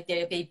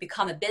they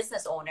become a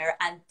business owner,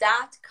 and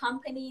that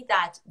company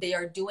that they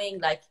are doing,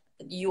 like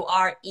you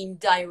are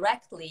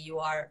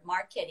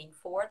marketing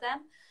for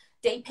them,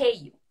 they pay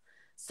you.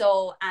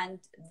 So, and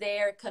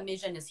their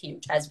commission is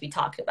huge, as we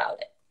talked about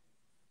it.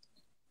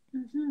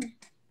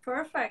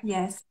 Perfect.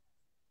 Yes.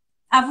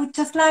 I would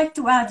just like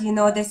to add,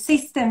 the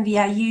system we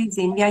are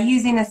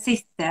using a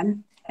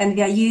system, and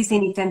we are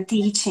using it and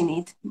teaching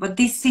it. But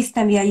this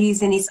system we are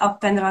using is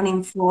up and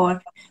running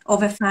for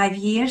over 5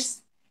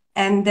 years.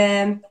 And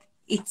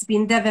it's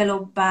been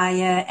developed by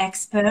an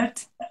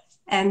expert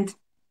and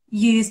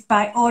used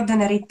by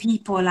ordinary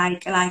people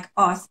like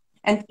us.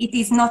 And it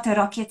is not a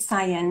rocket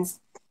science.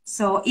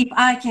 So if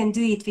I can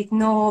do it with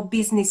no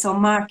business or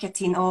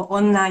marketing or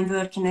online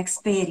working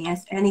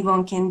experience,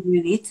 anyone can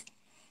do it.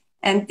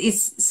 And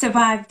it's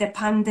survived the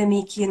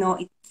pandemic,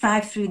 it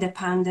thrived through the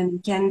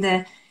pandemic,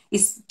 and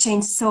it's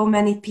changed so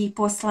many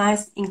people's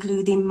lives,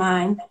 including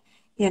mine.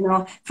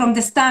 From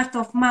the start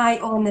of my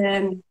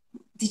own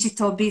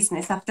digital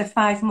business, after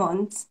 5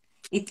 months,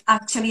 it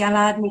actually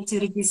allowed me to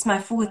reduce my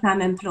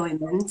full-time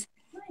employment.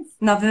 Nice.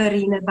 Not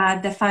worrying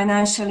about the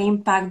financial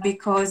impact,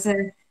 because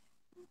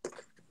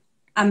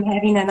I'm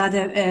having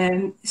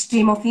another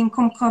stream of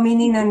income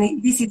coming in,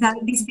 and this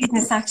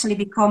business actually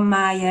become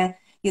my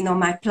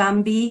my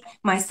plan B,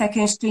 my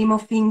second stream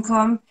of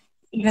income,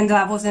 even though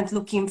I wasn't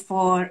looking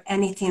for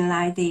anything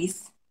like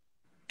this.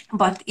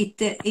 But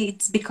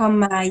it's become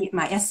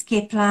my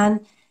escape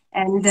plan,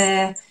 and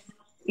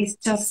it's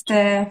just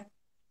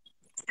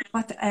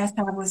what else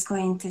I was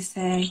going to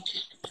say.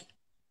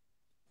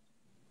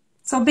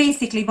 So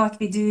basically what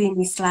we're doing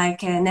is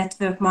like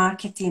network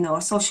marketing or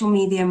social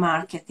media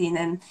marketing.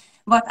 And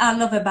what I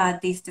love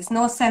about this, there's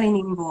no selling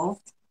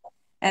involved.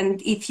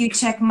 And if you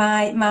check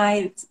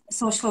my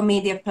social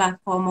media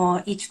platform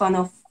or each one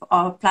of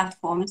our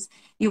platforms,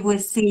 you will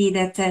see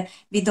that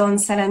we don't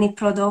sell any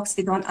products,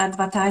 we don't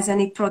advertise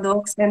any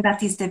products, and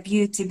that is the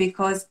beauty,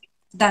 because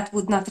that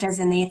would not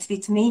resonate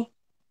with me.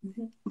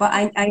 But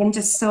I am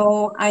just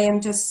so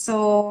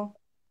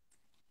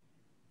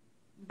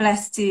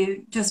blessed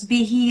to just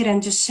be here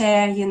and just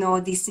share,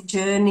 this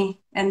journey,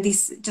 and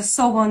this just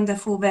so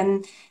wonderful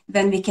when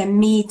we can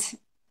meet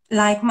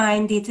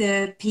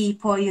like-minded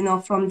people,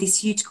 from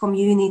this huge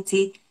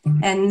community.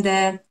 And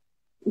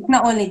it's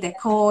not only the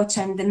coach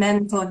and the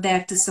mentor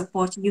there to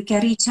support you. You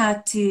can reach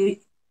out to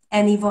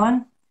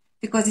anyone,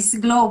 because it's a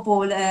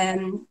global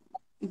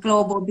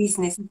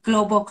business,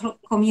 global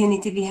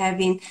community we have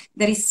in.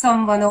 There is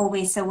someone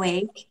always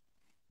awake,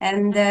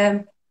 and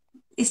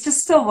it's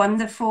just so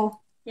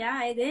wonderful.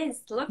 Yeah, it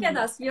is. Look at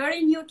us. You're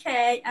in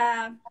UK.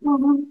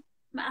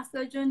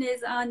 Massachusetts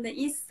is on the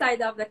east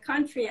side of the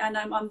country, and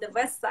I'm on the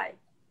west side.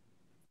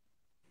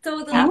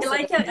 Totally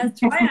like a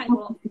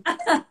triangle.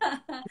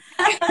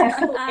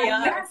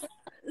 Yes.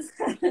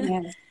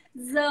 Yes.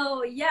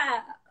 So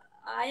yeah,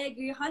 I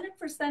agree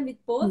 100%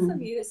 with both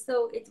of you.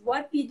 So it's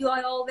what we do.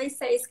 I always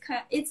say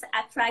it's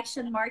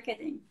attraction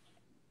marketing,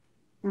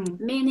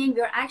 meaning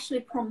we're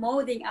actually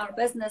promoting our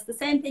business. The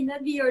same thing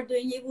that we are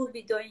doing, you will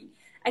be doing,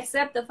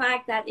 except the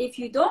fact that if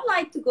you don't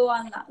like to go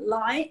on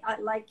live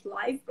like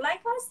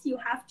us, you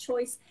have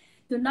choice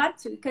to not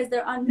to, because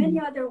there are many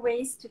other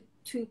ways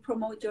to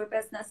promote your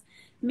business.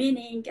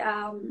 Meaning,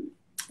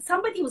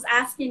 somebody was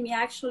asking me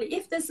actually,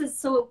 if this is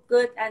so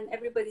good and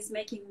everybody's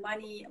making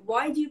money,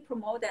 why do you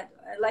promote it?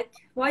 Like,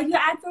 why do you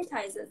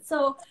advertise it?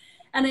 So,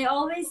 and I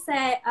always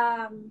say,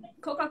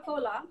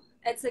 Coca-Cola,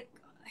 it's a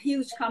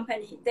huge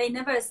company. They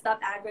never stop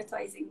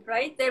advertising,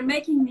 right? They're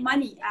making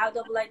money out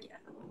of like,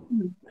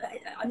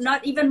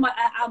 not even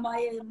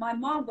my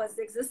mom was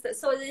existed.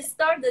 So they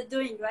started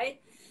doing, right?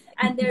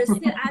 And they're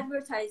still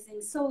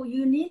advertising. So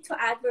you need to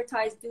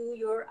advertise, do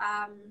your,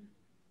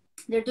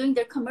 they're doing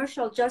their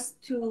commercial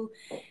just to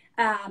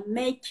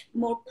make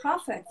more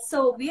profit.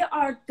 So we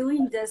are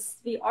doing this.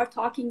 We are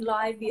talking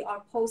live. We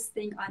are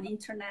posting on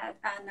internet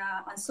and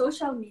on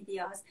social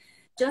medias,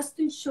 just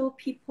to show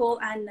people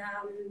and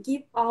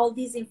give all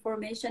these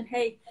information.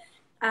 Hey,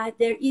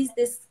 there is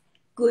this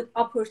good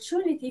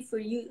opportunity for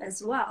you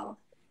as well,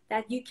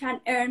 that you can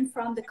earn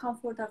from the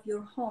comfort of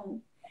your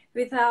home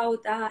without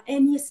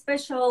any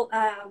special,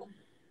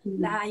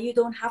 you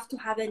don't have to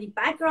have any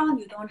background,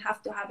 you don't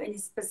have to have any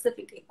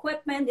specific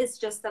equipment. It's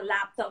just a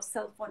laptop,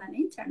 cell phone, and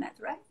internet,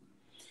 right?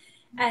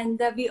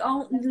 And we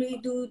only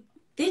do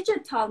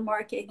digital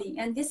marketing,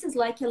 and this is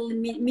like a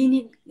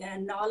mini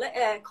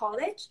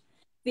college,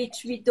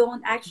 which we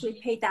don't actually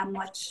pay that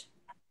much,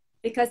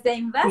 because the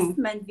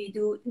investment we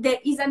do, there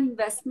is an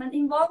investment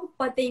involved,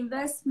 but the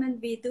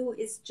investment we do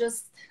is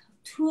just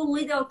too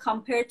little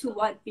compared to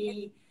what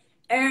we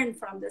earn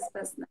from this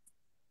business.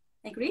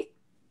 Agree?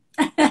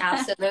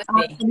 Absolutely.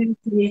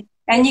 Absolutely.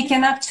 And you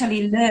can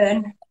actually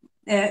learn,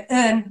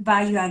 earn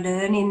while you are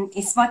learning.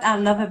 It's what I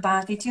love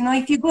about it. You know,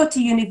 if you go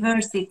to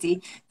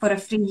university for a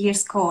 3 year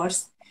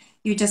course,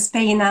 you're just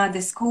paying out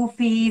the school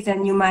fees,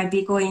 and you might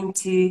be going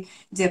to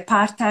do a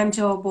part-time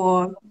job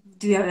or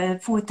do a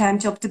full-time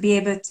job to be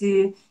able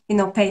to, you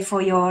know, pay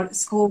for your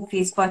school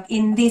fees. But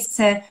in this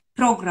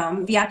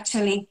program, we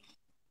actually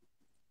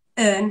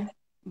earn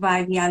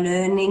while we are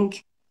learning.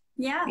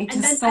 Yeah, It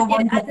and then so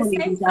at the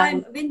same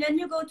time, when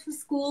you go to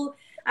school,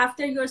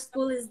 after your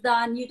school is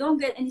done, you don't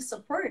get any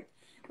support.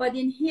 But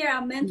in here,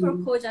 a mentor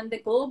coach and the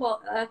global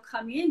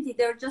community,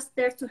 they're just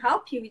there to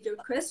help you with your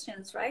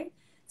questions, right?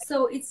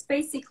 So it's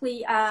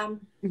basically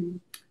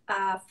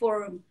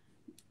for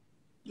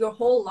your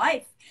whole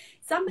life.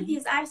 Somebody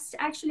is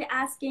actually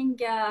asking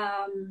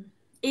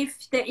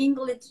if their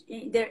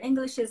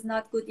English is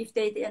not good, if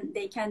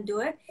they can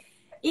do it.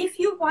 If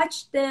you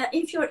watch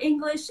if your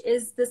English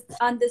is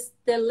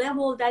the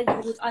level that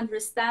you would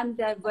understand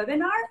the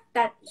webinar,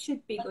 that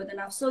should be good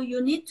enough. So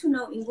you need to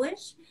know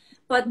English,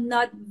 but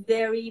not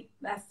very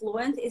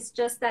fluent. It's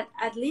just that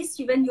at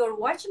least when you're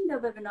watching the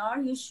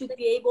webinar, you should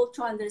be able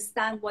to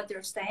understand what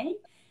they're saying.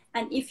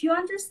 And if you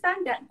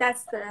understand that,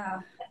 that's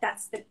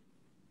the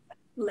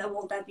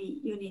level that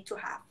you need to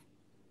have.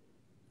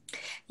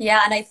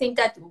 Yeah, and I think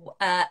that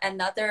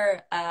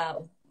another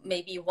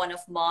maybe one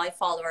of my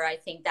follower, I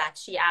think that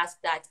she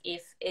asked that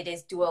if it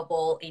is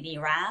doable in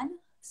Iran.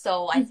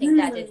 So I think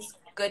that it's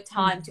good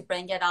time to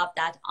bring it up,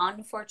 that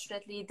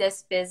unfortunately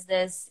this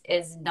business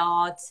is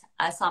not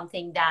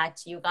something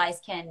that you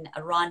guys can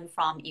run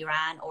from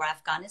Iran or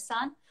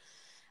Afghanistan.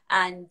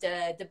 And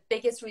the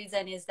biggest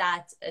reason is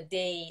that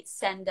they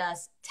send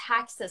us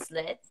taxes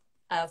slip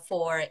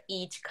for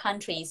each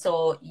country.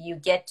 So you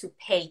get to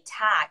pay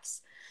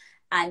tax,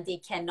 and they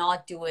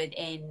cannot do it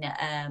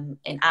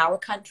in our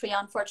country,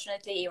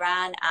 unfortunately,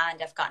 Iran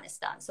and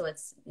Afghanistan. So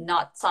it's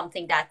not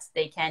something that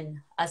they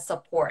can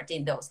support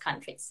in those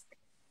countries.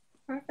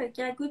 Perfect.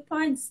 Yeah, good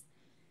points.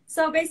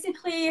 So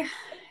basically,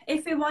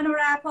 if we want to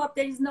wrap up,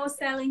 there is no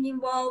selling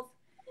involved,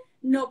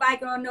 no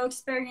background, no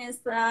experience.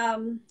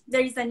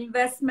 There is an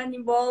investment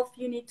involved.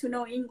 You need to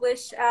know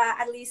English,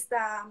 at least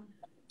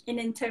in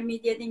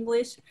intermediate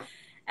English.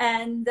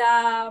 And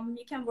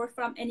you can work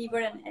from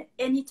anywhere and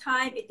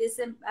anytime. It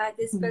isn't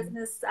this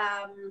business.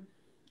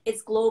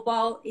 It's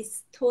global.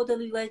 It's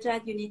totally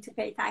legit. You need to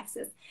pay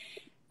taxes.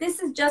 This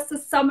is just a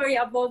summary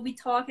of what we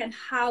talk and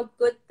how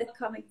good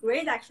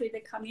great actually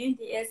the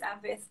community is,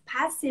 and with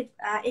passive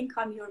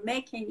income you're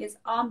making is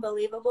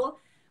unbelievable.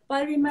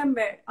 But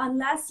remember,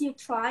 unless you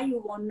try,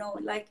 you won't know.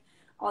 Like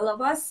all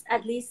of us,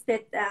 at least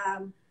that.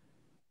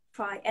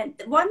 Try. And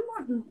one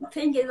more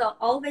thing is, I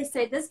always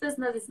say this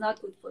business is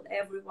not good for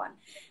everyone.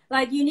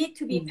 Like you need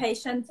to be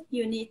patient.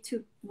 You need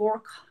to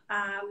work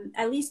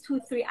at least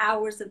 2-3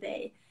 hours a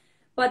day,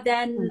 but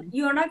then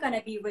you're not going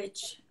to be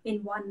rich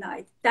in one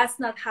night. That's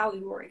not how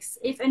it works.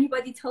 If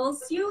anybody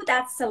tells you,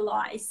 that's a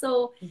lie.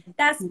 So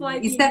that's why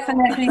it's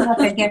definitely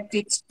not a get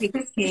rich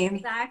quick scheme.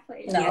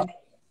 Exactly. No. Yeah.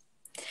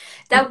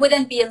 That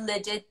wouldn't be a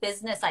legit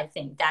business. I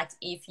think that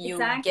if you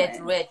get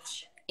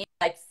rich in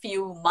like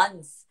few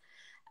months,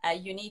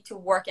 you need to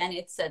work. And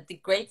it's the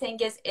great thing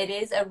is it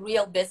is a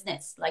real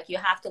business. Like you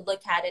have to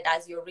look at it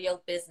as your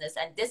real business.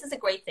 And this is a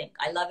great thing.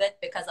 I love it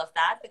because of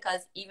that,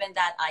 because even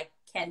that I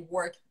can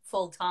work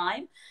full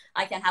time,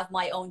 I can have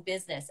my own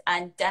business.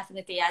 And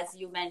definitely, as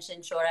you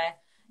mentioned, Shura,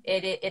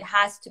 it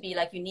has to be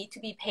like, you need to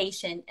be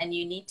patient and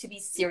you need to be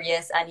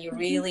serious, and you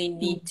really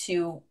need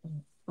to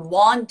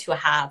want to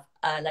have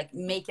like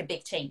make a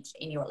big change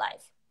in your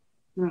life.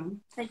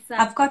 Exactly.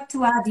 I've got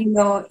to add, you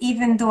know,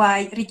 even though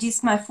I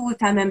reduced my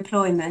full-time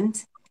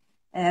employment,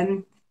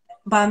 but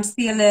I'm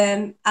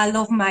still, I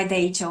love my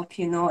day job,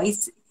 you know.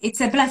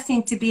 It's a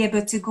blessing to be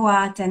able to go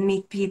out and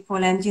meet people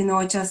and, you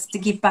know, just to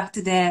give back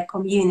to the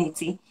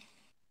community.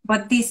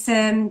 But this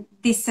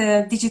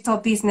digital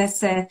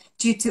business,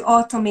 due to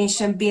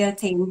automation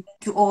built in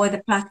to all the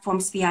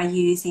platforms we're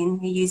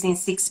using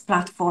 6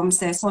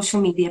 platforms,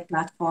 social media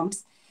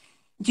platforms.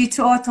 Due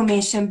to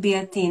automation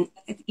built in,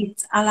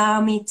 it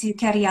allows me to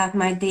carry out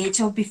my day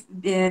job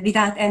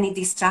without any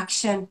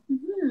distraction.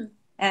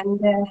 And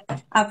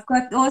I've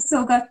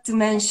also got to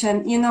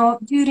mention, you know,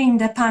 during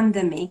the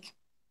pandemic,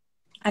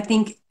 I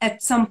think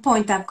at some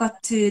point I've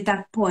got to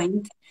that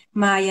point,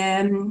 my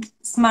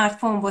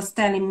smartphone was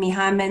telling me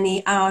how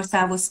many hours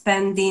I was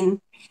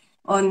spending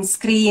on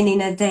screen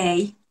in a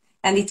day.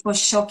 And it was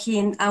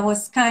shocking. I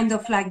was kind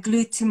of like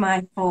glued to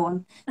my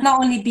phone,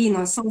 not only being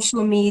on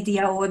social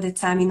media all the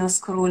time,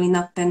 scrolling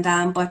up and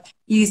down, but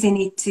using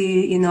it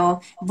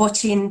to,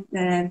 watching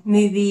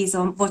movies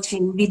or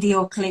watching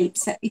video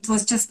clips. It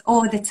was just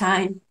all the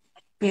time.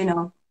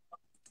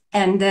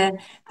 And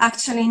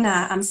actually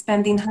now I'm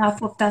spending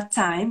half of that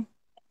time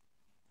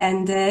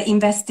and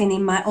investing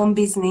in my own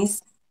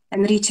business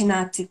and reaching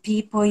out to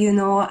people,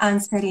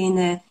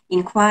 answering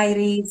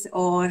inquiries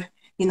or,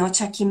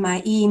 checking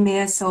my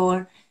emails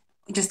or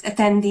just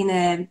attending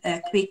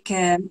a quick,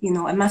 a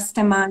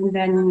mastermind,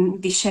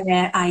 and we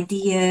share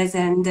ideas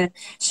and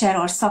share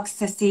our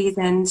successes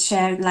and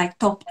share like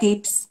top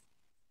tips.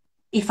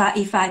 If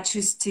I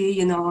choose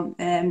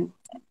to,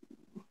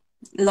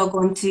 log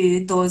on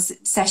to those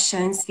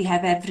sessions we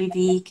have every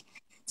week.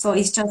 So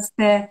it's just,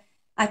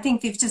 I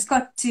think we've just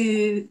got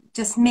to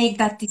just make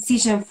that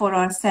decision for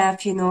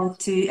ourselves, and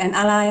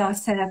allow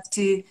ourselves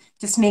to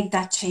just make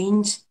that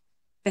change,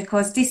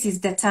 because this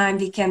is the time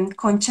we can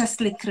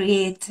consciously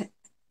create,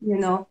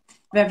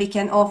 where we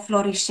can all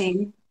flourish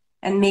in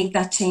and make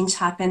that change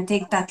happen,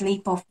 take that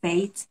leap of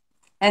faith.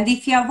 And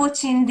if you are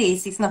watching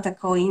this, it's not a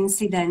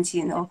coincidence,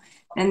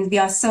 and we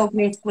are so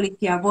grateful if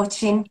you are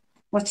watching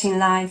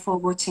live or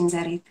watching the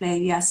replay.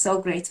 We are so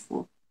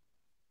grateful.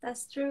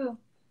 That's true.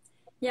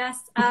 Yes.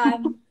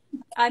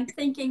 I'm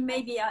thinking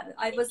maybe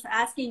I was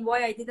asking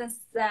why I didn't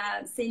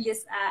see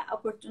this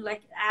opportunity,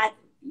 like ad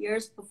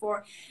years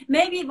before.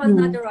 Maybe it was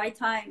not the right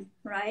time,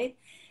 right?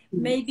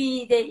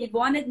 Maybe they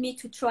wanted me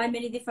to try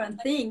many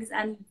different things,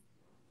 and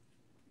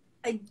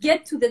I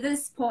get to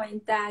this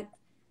point that,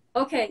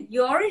 okay,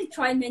 you already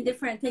tried many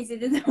different things, it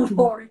didn't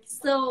work.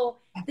 So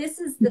this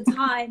is the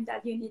time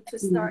that you need to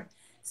start.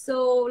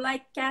 So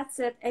like Kat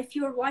said, if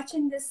you're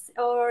watching this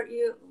or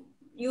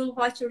you'll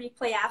watch a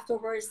replay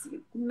afterwards,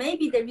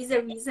 maybe there is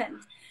a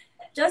reason.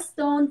 Just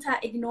don't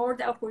ignore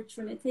the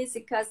opportunities,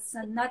 because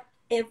not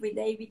every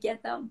day we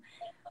get them.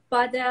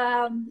 But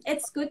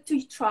it's good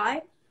to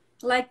try.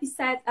 Like we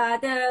said, I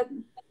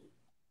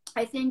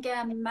think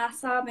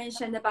Masa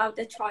mentioned about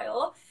the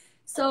trial.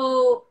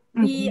 So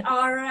we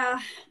are,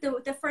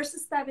 the first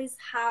step is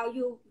how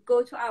you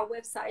go to our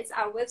websites.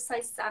 Our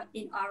websites are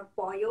in our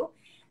bio,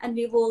 and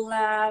we will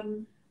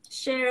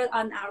share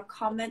on our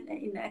comment,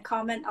 in a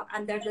comment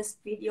under this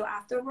video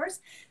afterwards.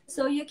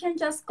 So you can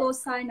just go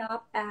sign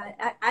up,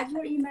 add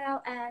your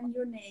email and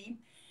your name,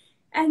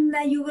 and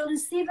you will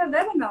receive a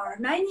webinar,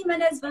 90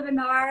 minutes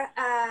webinar,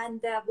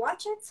 and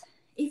watch it.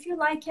 If you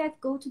like it,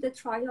 go to the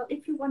trial.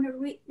 If you want to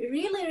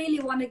really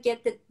want to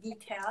get the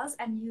details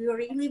and you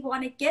really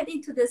want to get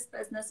into this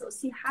business or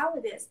see how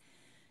it is,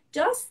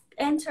 just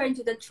enter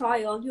into the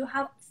trial. You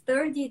have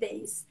 30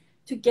 days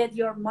to get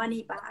your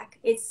money back.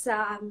 It's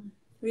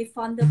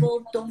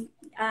refundable.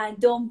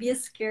 Don't be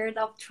scared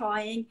of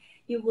trying.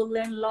 You will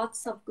learn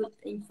lots of good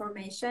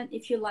information.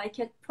 If you like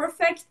it,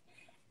 perfect.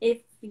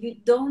 If you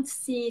don't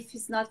see, if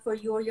it's not for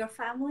you or your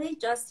family,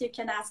 just you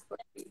can ask for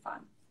a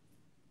refund.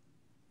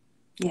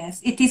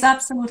 Yes, it is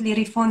absolutely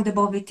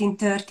refundable within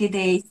 30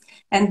 days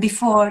and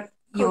before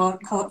your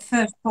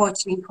first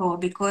coaching call,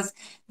 because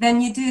when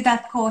you do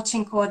that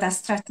coaching call, that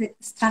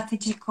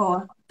strategy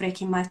call,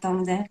 breaking my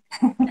tongue there,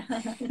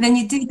 when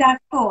you do that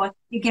call,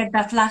 you get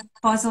that last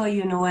puzzle,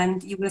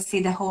 and you will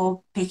see the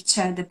whole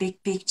picture, the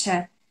big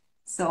picture.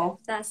 So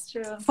that's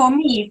true. For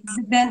me,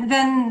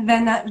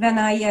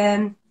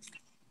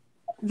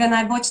 when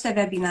I watched the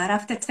webinar,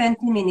 after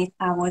 20 minutes,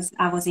 I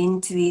was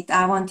into it.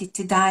 I wanted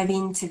to dive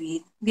into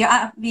it.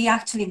 We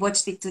actually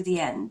watched it to the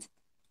end.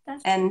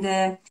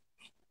 And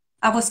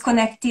I was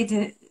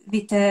connected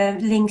with a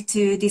link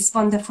to this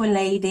wonderful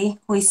lady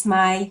who is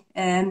my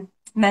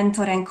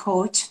mentor and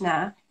coach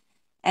now.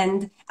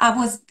 And I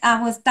was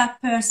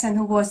that person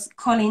who was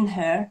calling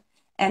her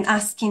and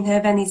asking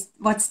her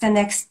what's the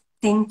next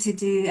thing to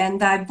do.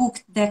 And I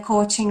booked the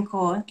coaching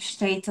call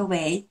straight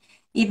away,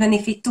 even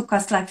if it took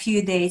us like a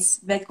few days,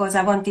 because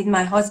I wanted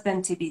my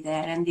husband to be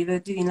there and we were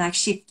doing like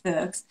shift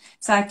works.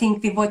 So I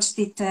think we watched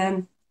it.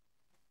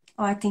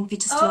 I think we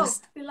just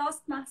lost. We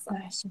lost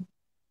Masa.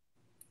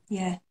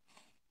 Yeah.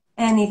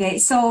 Anyway,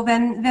 so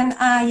when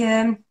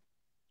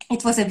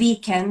it was a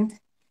weekend,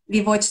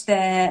 we watched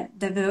the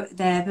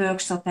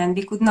workshop, and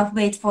we could not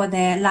wait for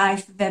the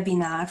live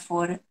webinar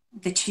for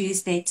the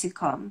Tuesday to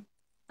come.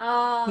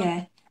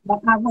 Yeah.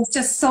 But I was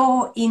just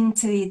so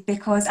into it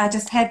because I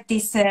just had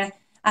this.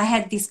 I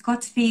had this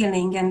gut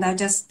feeling, and I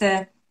just,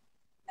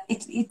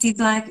 it is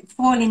like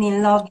falling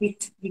in love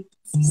with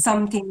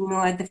something,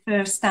 at the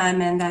first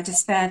time. And I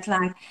just felt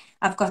like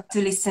I've got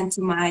to listen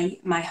to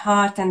my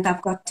heart, and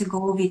I've got to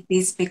go with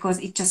this because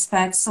it just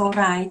felt so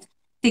right,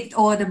 ticked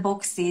all the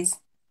boxes.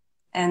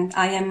 And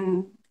I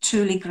am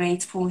truly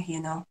grateful,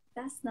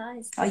 That's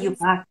nice. Are you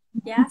back?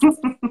 Yes,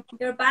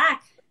 you're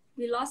back.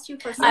 We lost you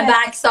for a second. I'm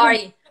back,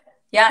 sorry.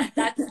 Yeah,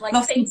 that's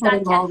like things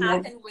that can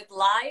happen with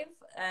live.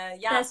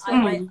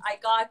 I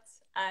got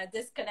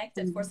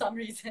disconnected for some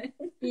reason.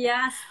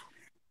 Yes.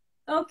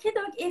 Okay,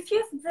 Doc, if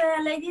you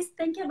the ladies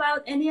think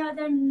about any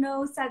other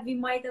notes that we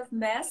might have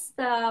missed,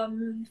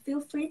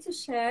 feel free to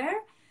share.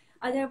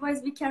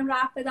 Otherwise, we can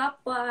wrap it up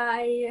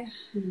by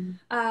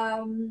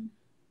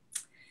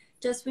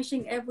just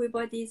wishing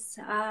everybody's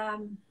a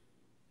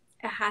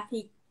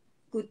happy,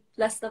 good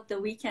rest of the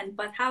weekend.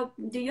 But how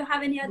do you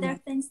have any other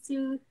things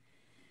to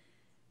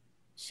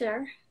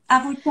share?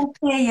 I would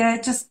say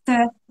just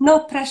no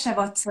pressure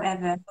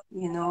whatsoever.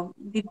 You know,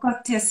 we've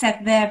got to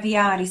accept where we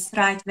are is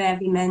right where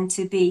we're meant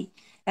to be.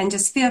 And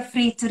just feel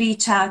free to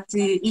reach out to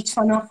each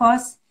one of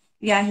us.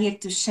 We are here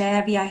to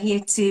share. We are here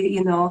to,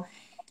 you know,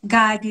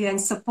 guide you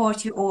and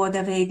support you all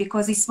the way,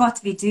 because it's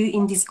what we do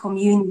in this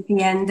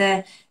community. And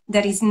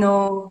there is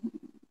no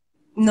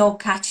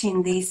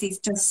catching this. It's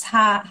just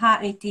how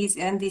it is.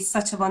 And it's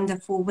such a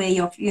wonderful way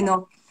of, you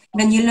know,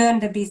 when you learn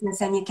the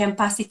business and you can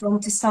pass it on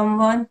to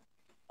someone,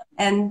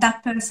 and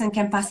that person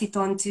can pass it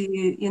on to,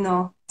 you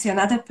know, to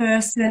another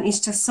person. It's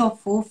just so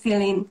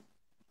fulfilling.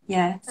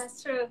 Yeah.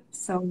 That's true.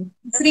 So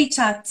reach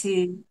out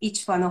to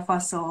each one of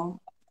us all.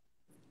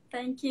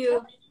 Thank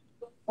you.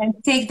 And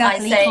take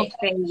that leap of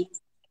faith.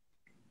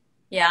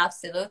 Yeah,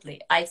 absolutely.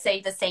 I'd say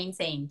the same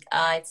thing.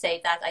 I'd say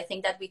that I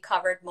think that we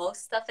covered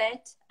most of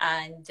it.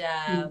 And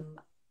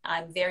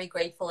I'm very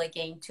grateful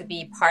again to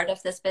be part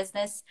of this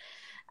business.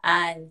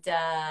 And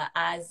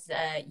as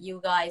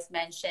you guys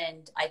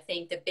mentioned, I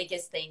think the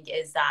biggest thing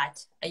is that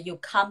you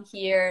come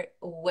here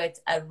with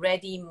a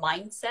ready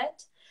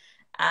mindset.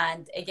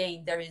 And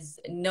again, there is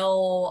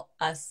no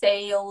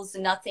sales,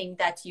 nothing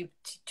that you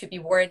to be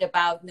worried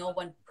about. No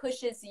one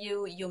pushes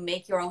you. You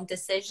make your own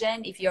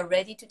decision. If you're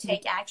ready to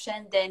take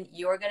action, then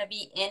you're going to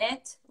be in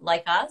it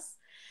like us.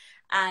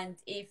 And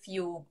if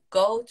you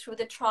go through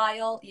the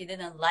trial, you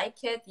didn't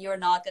like it, you're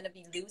not going to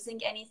be losing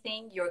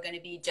anything. You're going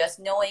to be just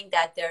knowing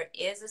that there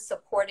is a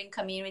supporting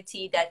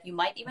community, that you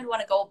might even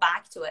want to go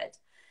back to it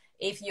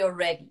if you're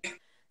ready.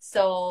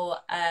 So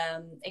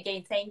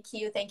again, thank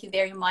you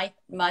very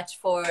much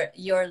for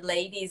your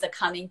ladies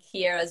coming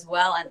here as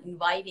well and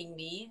inviting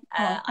me.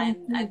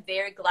 I'm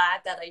very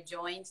glad that I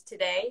joined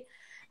today.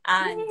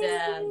 And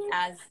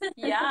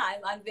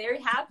I'm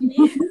very happy.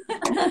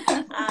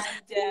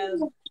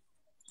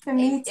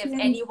 And if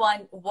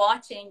anyone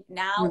watching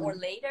now or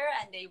later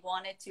and they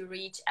wanted to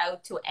reach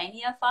out to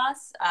any of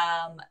us,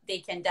 they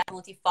can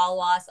definitely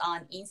follow us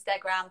on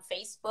Instagram,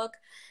 Facebook,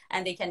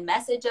 and they can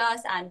message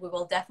us, and we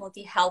will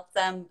definitely help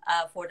them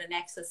for the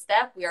next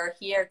step. We are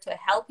here to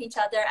help each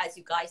other. As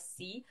you guys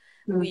see,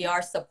 we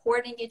are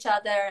supporting each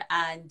other,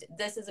 and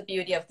this is the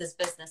beauty of this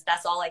business.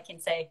 That's all I can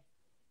say.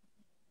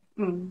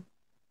 And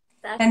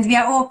we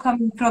are all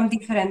coming from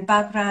different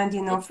backgrounds,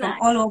 you know, from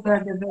all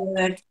over the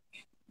world.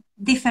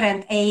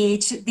 Different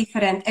age,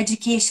 different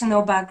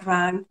educational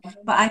background.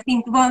 But I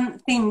think one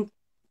thing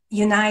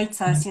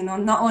unites us, you know,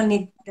 not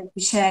only that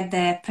we share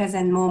the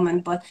present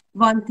moment, but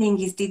one thing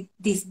is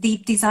this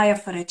deep desire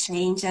for a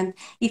change. And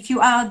if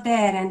you're out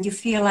there and you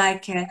feel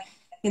like, you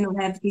know,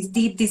 have this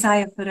deep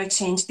desire for a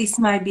change, this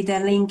might be the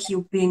link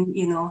you've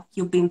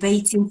been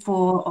waiting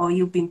for, or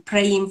you've been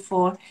praying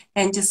for,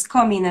 and just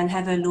come in and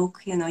have a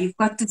look. You know, you've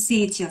got to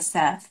see it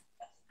yourself.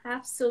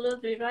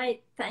 Absolutely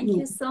right. Thank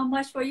you so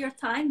much for your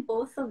time,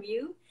 both of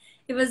you.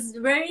 It was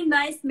very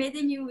nice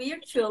meeting you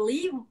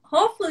virtually.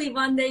 Hopefully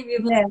one day we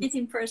will meet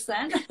in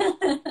person.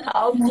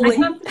 Hopefully.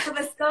 I come to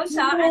Nova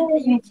Scotia and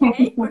the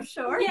UK for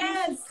sure.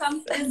 Yes.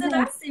 Come visit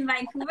us in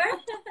Vancouver.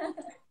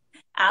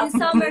 In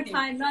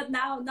summertime, not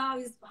now. Now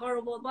is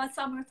horrible, but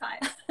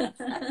summertime.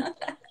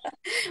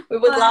 We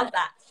would love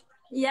that.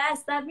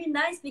 Yes, that'd be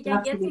nice. We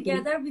can get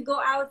together. We go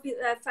out with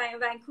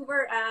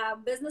Vancouver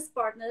business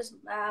partners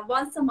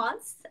once a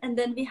month, and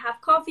then we have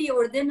coffee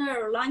or dinner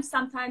or lunch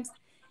sometimes.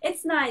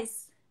 It's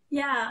nice.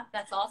 Yeah.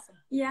 That's awesome.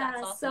 Yeah.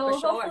 That's awesome, so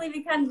hopefully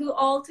we can do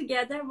all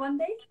together one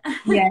day.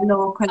 Yeah,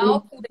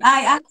 locally.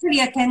 I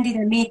actually attended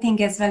a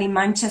meeting as well in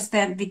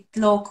Manchester with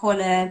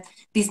local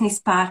business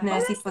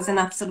partners. It was an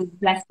absolute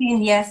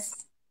blessing. Yes.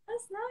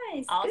 That's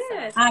nice. Awesome.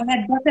 Good. I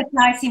had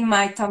butterflies in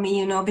my tummy,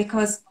 you know,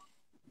 because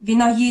we're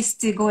not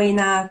used to going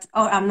out,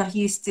 or I'm not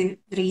used to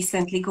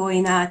recently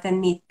going out and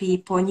meet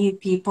people, new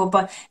people.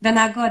 But when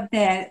I got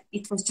there,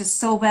 it was just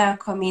so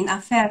welcoming.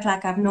 I felt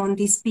like I've known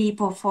these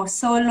people for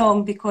so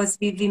long because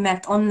we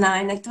met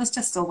online. It was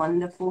just so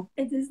wonderful.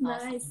 It is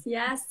nice.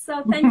 Yes.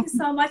 So thank you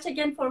so much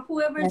again for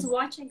whoever is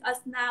watching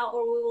us now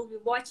or we will be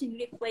watching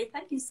replay.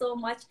 Thank you so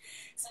much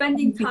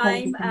spending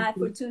time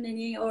for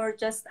tuning in or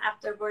just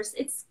afterwards.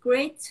 It's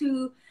great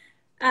to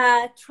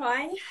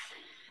try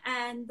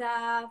and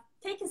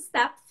take a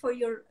step for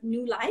your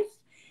new life.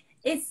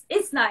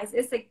 It's nice.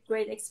 It's a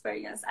great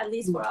experience, at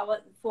least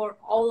for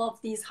all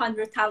of these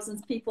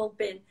 100,000 people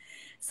been.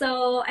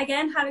 So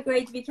again, have a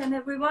great weekend,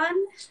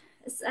 everyone.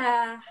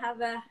 Have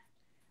a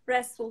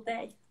restful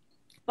day.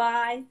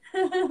 Bye.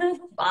 Bye.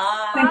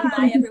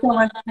 Bye,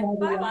 everyone.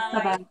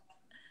 Bye.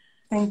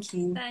 Thank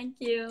you. Thank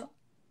you.